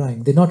you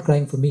crying? They're not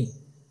crying for me.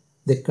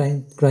 They're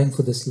crying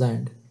for this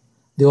land.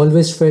 They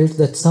always felt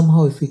that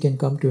somehow if we can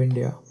come to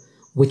India,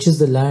 which is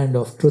the land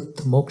of truth,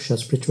 moksha,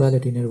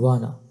 spirituality,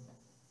 nirvana,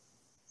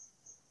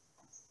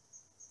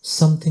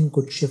 something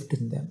could shift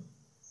in them.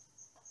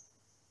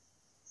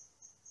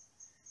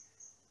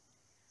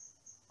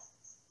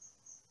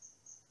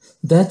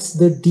 That's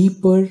the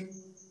deeper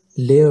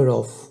layer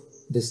of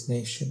this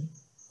nation.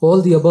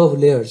 All the above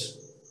layers,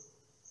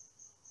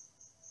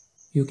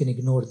 you can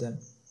ignore them.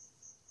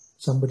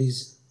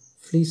 Somebody's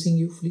fleecing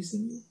you.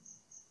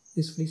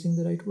 Is fleecing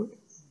the right word?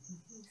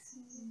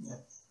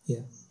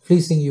 Yeah.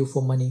 Fleecing you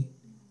for money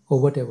or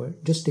whatever.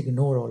 Just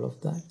ignore all of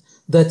that.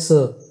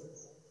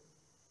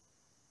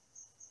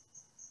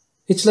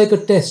 It's like a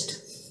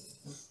test.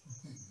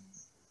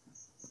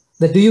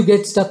 That do you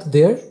get stuck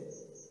there?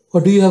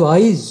 Or do you have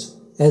eyes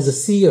as a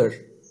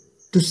seer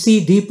to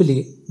see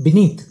deeply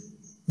beneath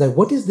that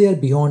what is there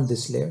beyond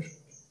this layer?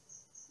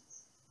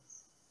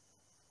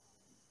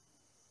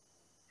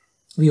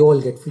 We all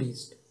get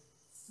fleeced.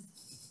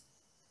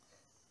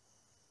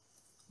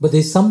 But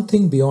there's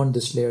something beyond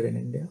this layer in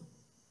India.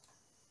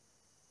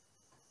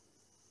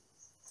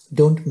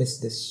 Don't miss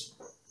this.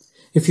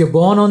 If you're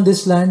born on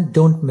this land,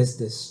 don't miss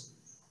this.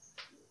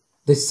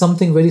 There's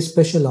something very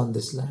special on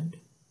this land.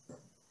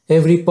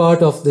 Every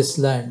part of this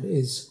land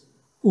is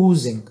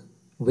oozing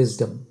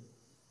wisdom.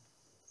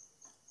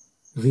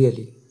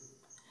 Really.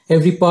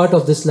 Every part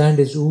of this land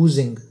is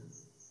oozing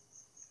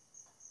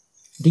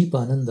deep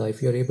Ananda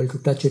if you're able to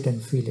touch it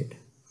and feel it.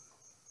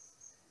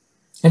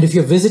 And if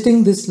you're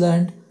visiting this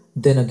land,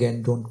 then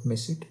again, don't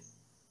miss it.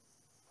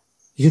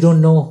 You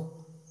don't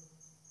know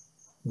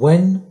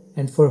when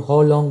and for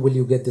how long will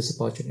you get this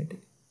opportunity.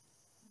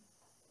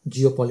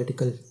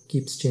 Geopolitical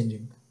keeps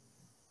changing.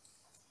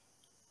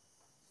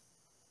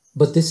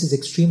 But this is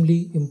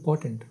extremely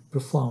important,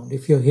 profound.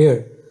 If you're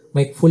here,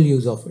 make full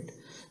use of it.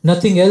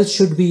 Nothing else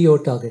should be your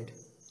target.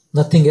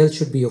 Nothing else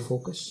should be your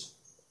focus.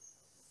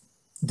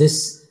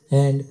 This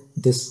and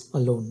this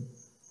alone.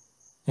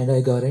 And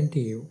I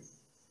guarantee you,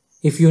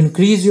 if you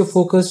increase your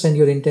focus and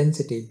your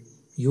intensity,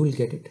 you will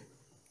get it.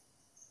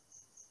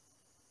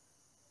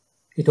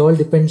 It all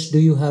depends, do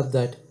you have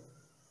that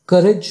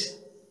courage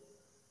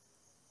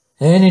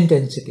and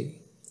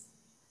intensity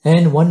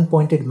and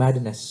one-pointed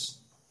madness.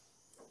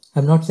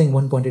 I'm not saying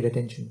one-pointed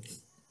attention.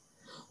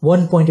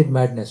 One-pointed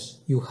madness.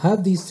 You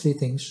have these three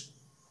things,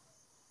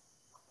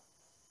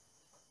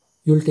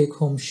 you'll take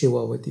home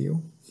Shiva with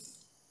you,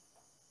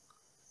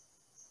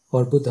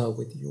 or Buddha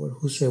with you, or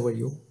whosoever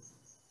you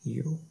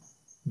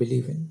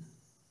believe in.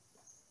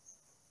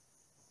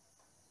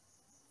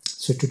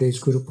 So today's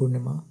Guru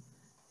Purnima.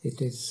 It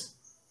is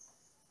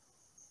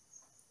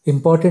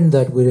important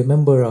that we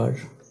remember our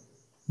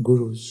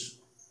Gurus.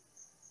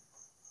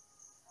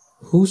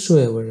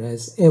 Whosoever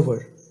has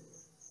ever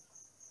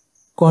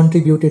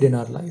contributed in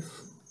our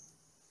life,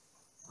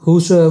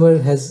 whosoever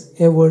has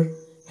ever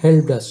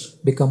helped us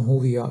become who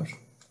we are,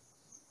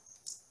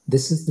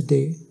 this is the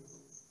day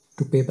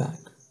to pay back,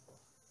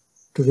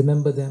 to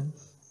remember them,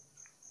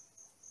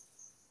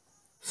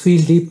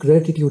 feel deep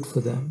gratitude for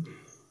them,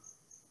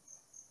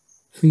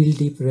 feel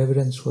deep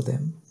reverence for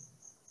them.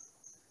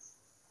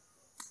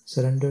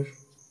 Surrender.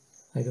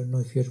 I don't know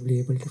if you'll be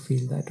able to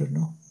feel that or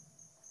no,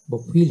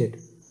 but feel it.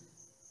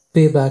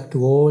 Pay back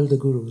to all the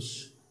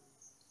Gurus.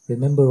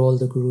 Remember all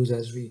the Gurus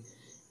as we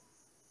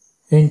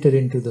enter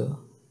into the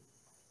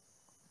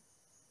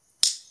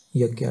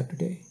Yajna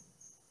today.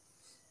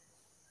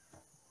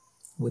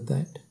 With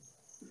that,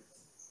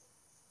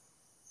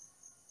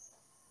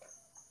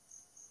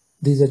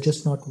 these are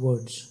just not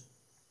words.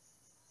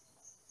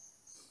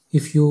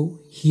 If you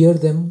hear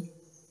them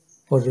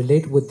or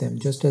relate with them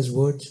just as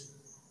words,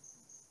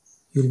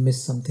 you'll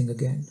miss something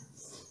again.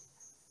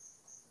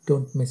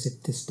 Don't miss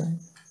it this time.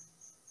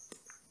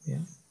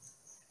 Yeah.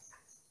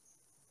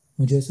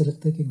 मुझे ऐसा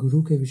लगता है कि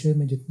गुरु के विषय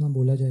में जितना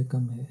बोला जाए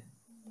कम है.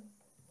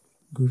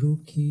 गुरु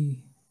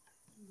की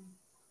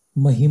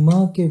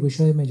महिमा के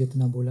विषय में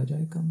जितना बोला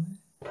जाए कम है.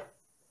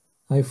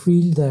 I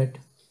feel that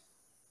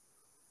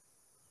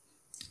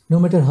no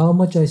matter how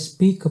much I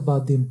speak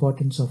about the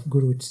importance of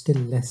Guru, it's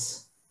still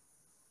less.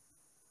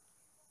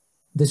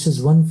 This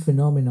is one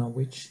phenomena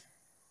which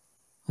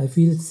I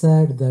feel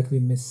sad that we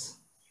miss.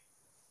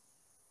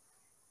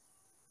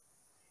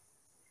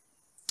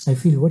 I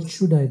feel, what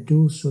should I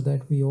do so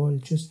that we all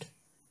just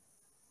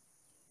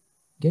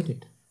get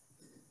it?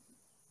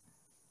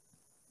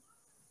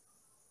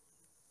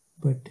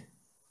 But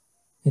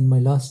in my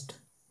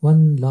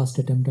one last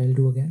attempt, I'll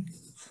do again.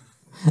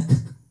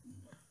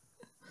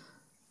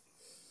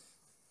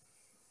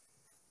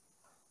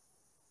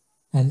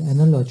 An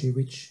analogy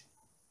which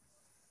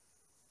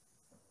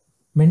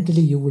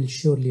mentally you will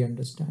surely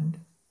understand.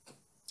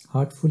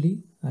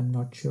 Heartfully, I'm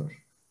not sure.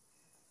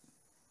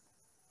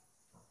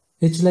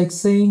 It's like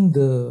saying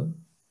the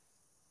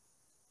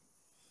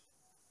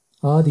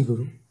Adi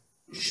Guru,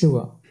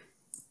 Shiva,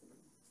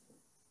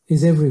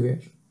 is everywhere.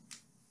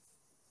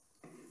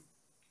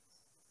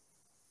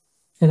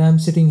 And I'm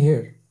sitting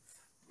here.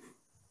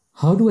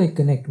 How do I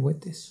connect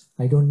with this?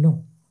 I don't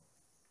know.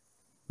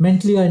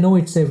 Mentally, I know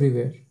it's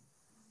everywhere.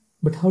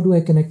 But how do I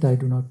connect? I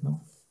do not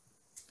know.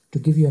 To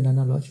give you an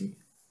analogy,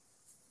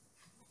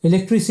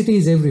 electricity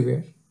is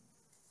everywhere.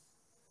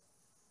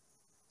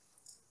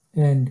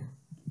 And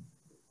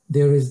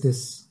there is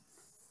this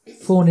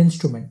phone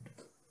instrument.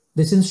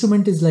 This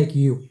instrument is like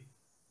you.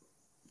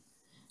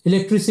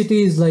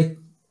 Electricity is like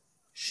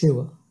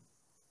Shiva.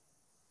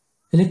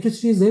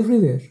 Electricity is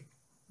everywhere.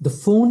 The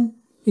phone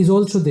is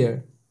also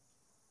there.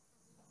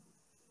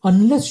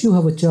 Unless you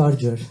have a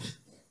charger,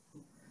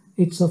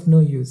 it's of no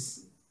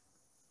use.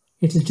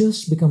 It will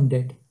just become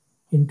dead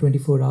in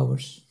 24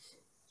 hours.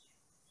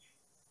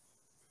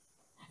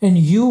 And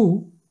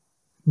you,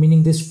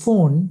 meaning this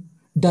phone,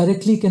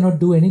 directly cannot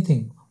do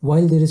anything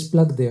while there is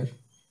plug there,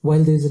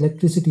 while there is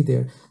electricity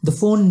there. The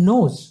phone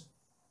knows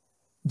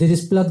there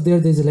is plug there,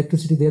 there is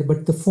electricity there,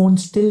 but the phone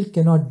still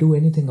cannot do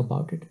anything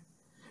about it.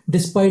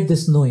 Despite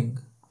this knowing,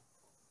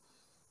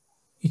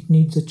 it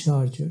needs a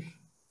charger.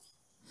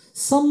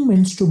 Some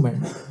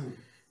instrument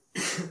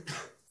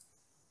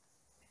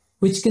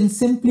which can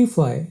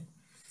simplify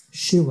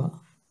Shiva,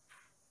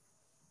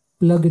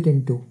 plug it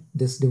into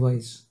this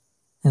device,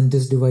 and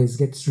this device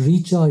gets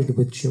recharged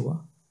with Shiva.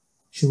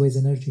 Shiva is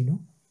energy, no?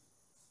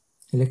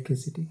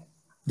 Electricity.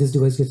 This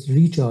device gets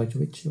recharged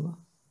with Shiva.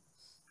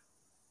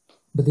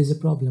 But there's a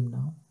problem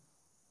now,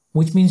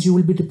 which means you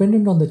will be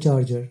dependent on the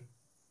charger,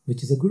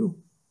 which is a Guru,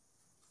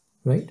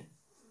 right?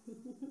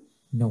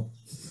 No.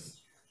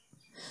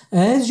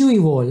 As you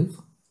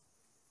evolve,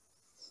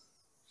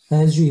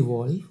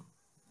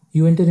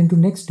 you enter into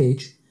next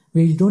stage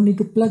where you don't need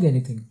to plug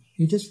anything.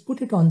 You just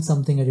put it on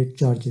something and it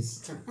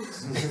charges.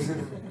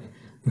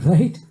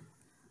 Right?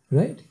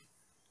 Right?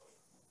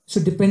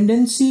 So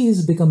dependency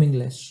is becoming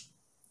less.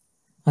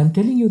 I'm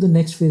telling you the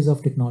next phase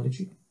of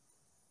technology,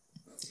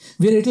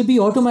 where it will be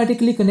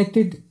automatically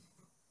connected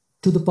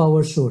to the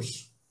power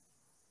source.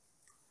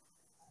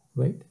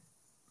 Right?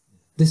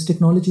 This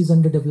technology is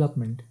under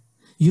development.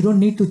 You don't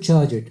need to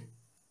charge it.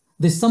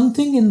 There's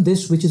something in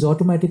this which is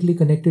automatically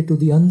connected to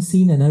the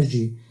unseen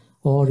energy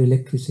or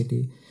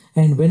electricity.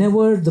 And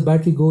whenever the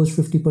battery goes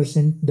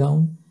 50%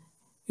 down,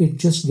 it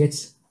just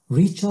gets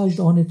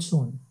recharged on its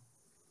own.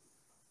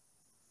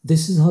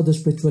 This is how the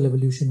spiritual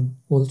evolution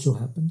also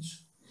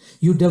happens.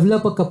 You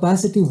develop a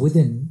capacity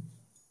within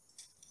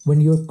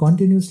when you're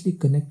continuously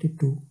connected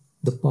to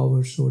the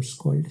power source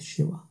called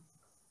Shiva.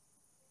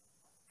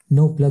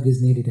 No plug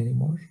is needed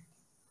anymore.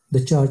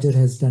 The charger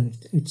has done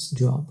its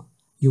job.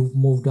 You've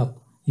moved up.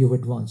 You've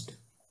advanced.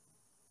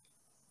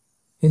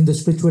 In the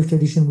spiritual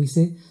tradition, we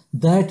say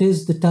that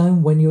is the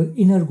time when your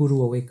inner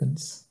guru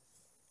awakens.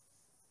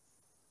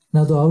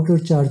 Now the outer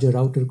charger,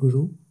 outer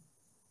guru,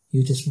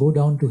 you just bow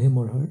down to him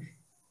or her.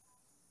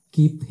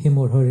 Keep him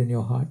or her in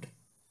your heart,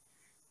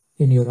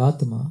 in your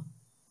Atma,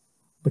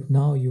 but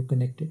now you're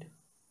connected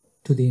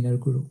to the inner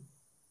guru.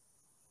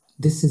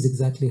 This is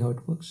exactly how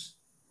it works.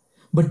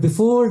 But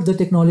before the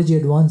technology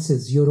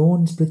advances, your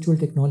own spiritual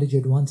technology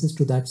advances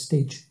to that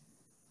stage,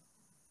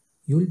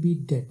 you'll be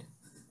dead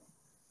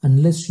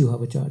unless you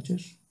have a charger.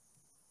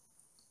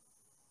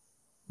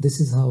 This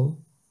is how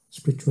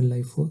spiritual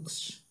life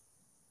works.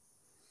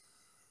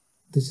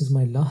 This is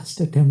my last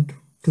attempt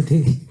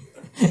today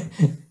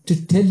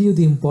to tell you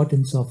the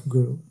importance of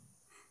Guru.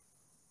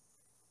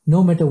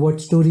 No matter what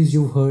stories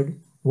you've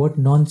heard, what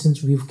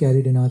nonsense we've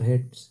carried in our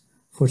heads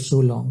for so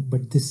long,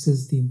 but this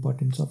is the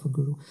importance of a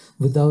Guru.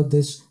 Without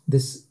this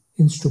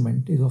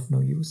instrument is of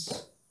no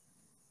use.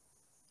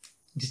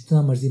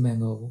 Jitna marzi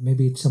महंगा हो,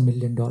 maybe it's $1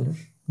 million,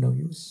 no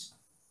use.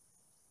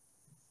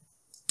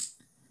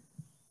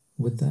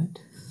 With that,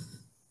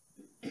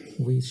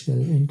 we shall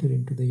enter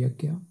into the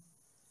yajna.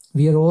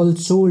 We are all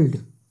sold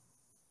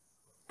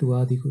to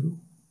Adi Guru,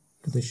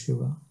 to the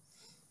Shiva.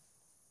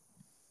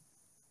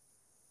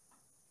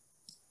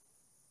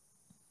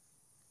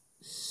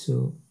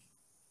 So,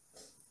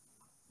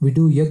 we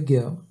do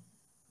yajna,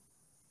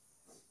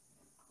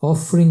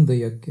 offering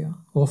the yajna,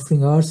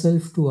 offering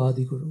ourselves to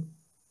Adi Guru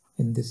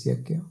in this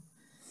yajna.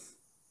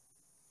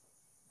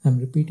 I'm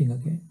repeating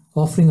again,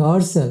 offering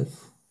ourselves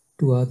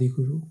to Adi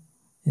Guru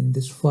in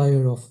this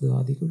fire of the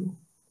Adi Guru.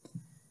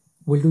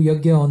 We'll do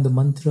yajna on the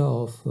mantra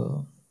of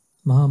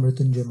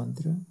Mahamrityunjay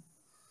mantra.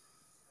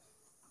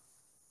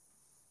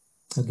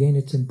 Again,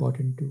 it's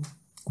important to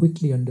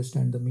quickly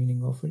understand the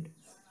meaning of it.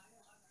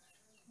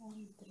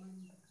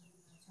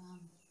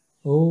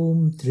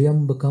 Om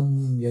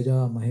Triambakam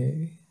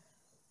Yajamahe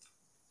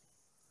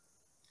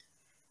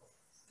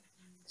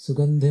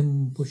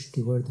Sugandhim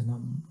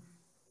Pushtivardhanam.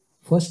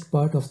 First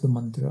part of the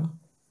mantra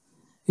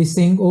is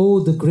saying, oh,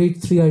 the great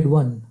three-eyed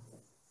one,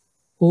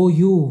 oh,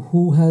 you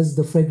who has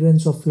the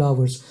fragrance of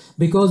flowers.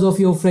 Because of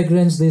your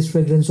fragrance, there is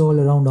fragrance all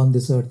around on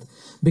this earth.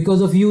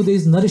 Because of you, there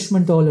is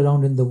nourishment all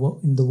around in the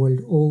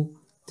world. Oh,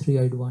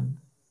 three-eyed one.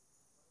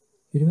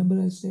 You remember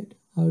I said,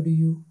 how do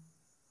you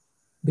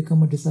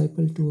become a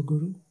disciple to a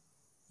guru?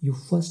 You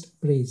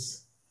first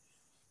praise.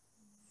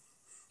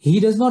 He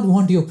does not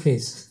want your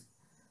praise.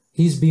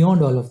 He is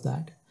beyond all of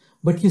that.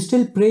 But you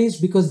still praise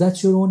because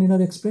that's your own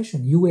inner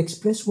expression. You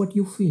express what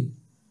you feel.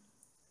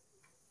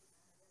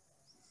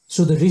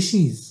 So the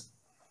rishis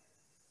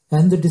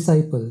and the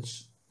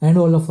disciples and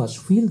all of us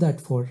feel that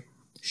for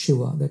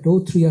Shiva, that oh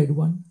three-eyed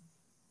one.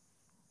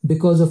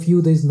 Because of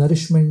you there is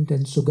nourishment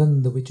and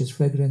sugandha, which is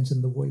fragrance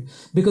in the world.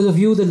 Because of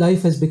you the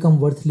life has become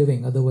worth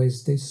living.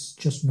 Otherwise there's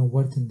just no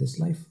worth in this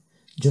life.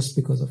 Just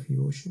because of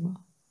you, O Shiva.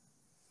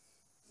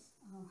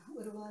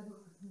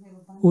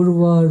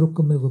 Urva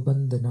rukameva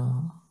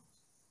bandhana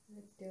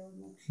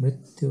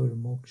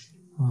mrityor moksha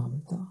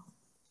mamata.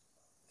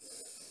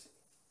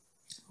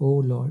 O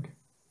Lord,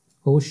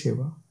 O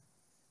Shiva,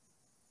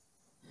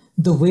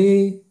 the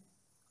way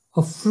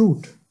a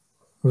fruit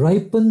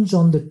ripens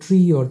on the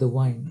tree or the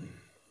vine,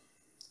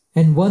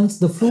 and once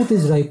the fruit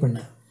is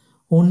ripened,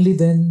 only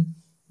then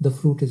the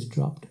fruit is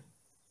dropped.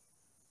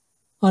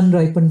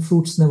 Unripened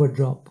fruits never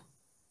drop.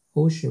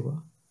 O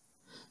Shiva,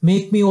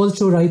 make me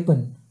also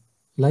ripen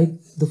like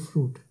the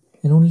fruit,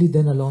 and only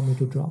then allow me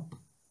to drop.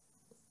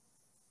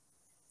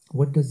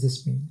 What does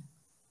this mean?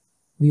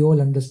 We all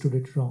understood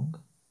it wrong.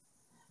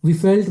 We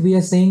felt we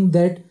are saying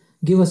that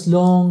give us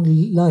long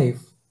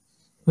life.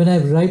 When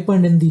I've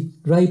ripened in the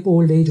ripe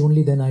old age,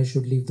 only then I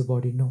should leave the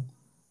body. No.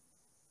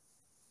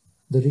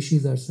 The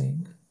rishis are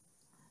saying,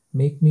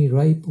 make me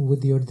ripe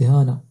with your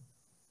dhyana.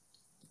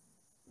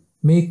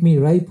 Make me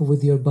ripe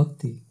with your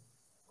bhakti.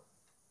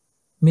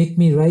 Make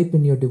me ripe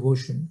in your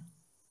devotion.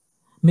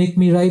 Make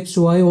me ripe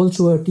so I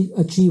also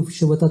achieve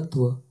Shiva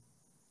Tattva,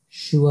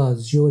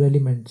 Shiva's, your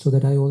element, so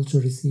that I also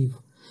receive.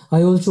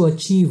 I also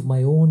achieve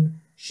my own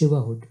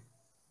Shivahood.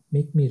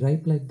 Make me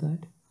ripe like that,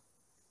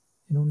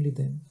 and only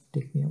then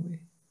take me away.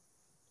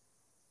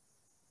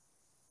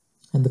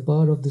 And the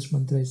power of this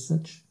mantra is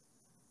such,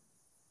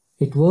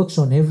 it works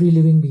on every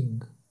living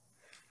being.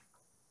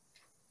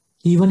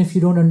 Even if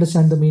you don't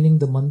understand the meaning,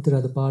 the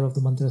mantra, the power of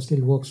the mantra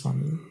still works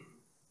on you.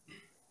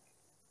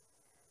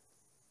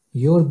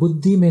 Your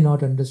buddhi may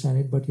not understand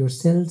it, but your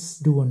cells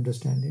do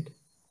understand it.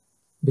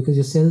 Because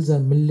your cells are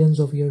millions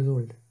of years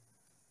old.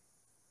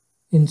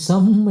 In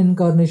some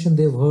incarnation,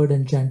 they've heard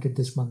and chanted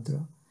this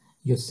mantra.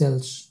 Your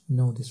cells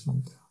know this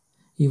mantra.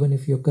 Even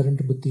if your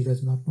current buddhi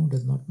does not know,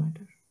 does not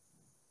matter.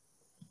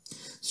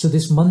 So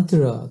this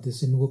mantra,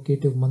 this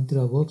invocative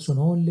mantra, works on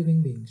all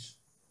living beings.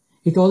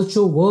 It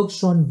also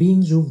works on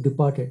beings who've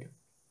departed.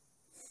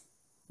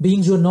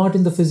 Beings who are not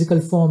in the physical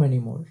form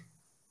anymore.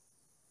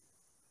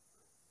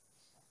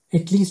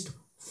 At least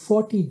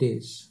 40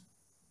 days.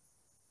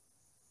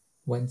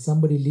 When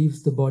somebody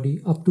leaves the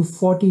body, up to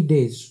 40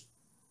 days,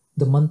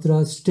 the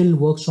mantra still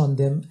works on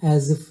them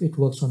as if it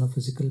works on a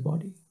physical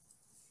body.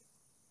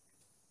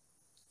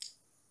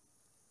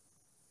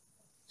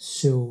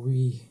 So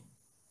we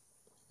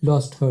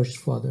lost Harsh's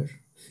father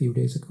a few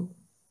days ago.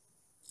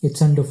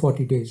 It's under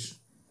 40 days.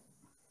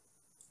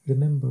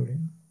 Remember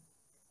him.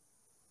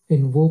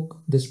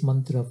 Invoke this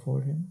mantra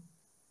for him.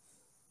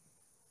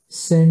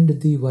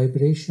 Send the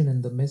vibration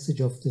and the message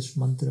of this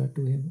mantra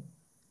to him.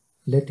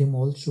 Let him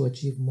also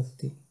achieve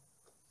mukti.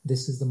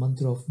 This is the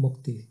mantra of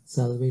mukti,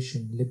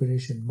 salvation,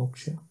 liberation,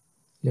 moksha.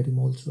 Let him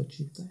also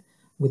achieve that.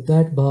 With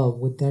that bhav,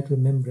 with that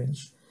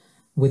remembrance,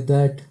 with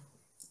that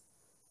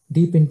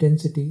deep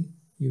intensity,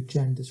 you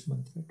chant this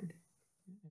mantra today.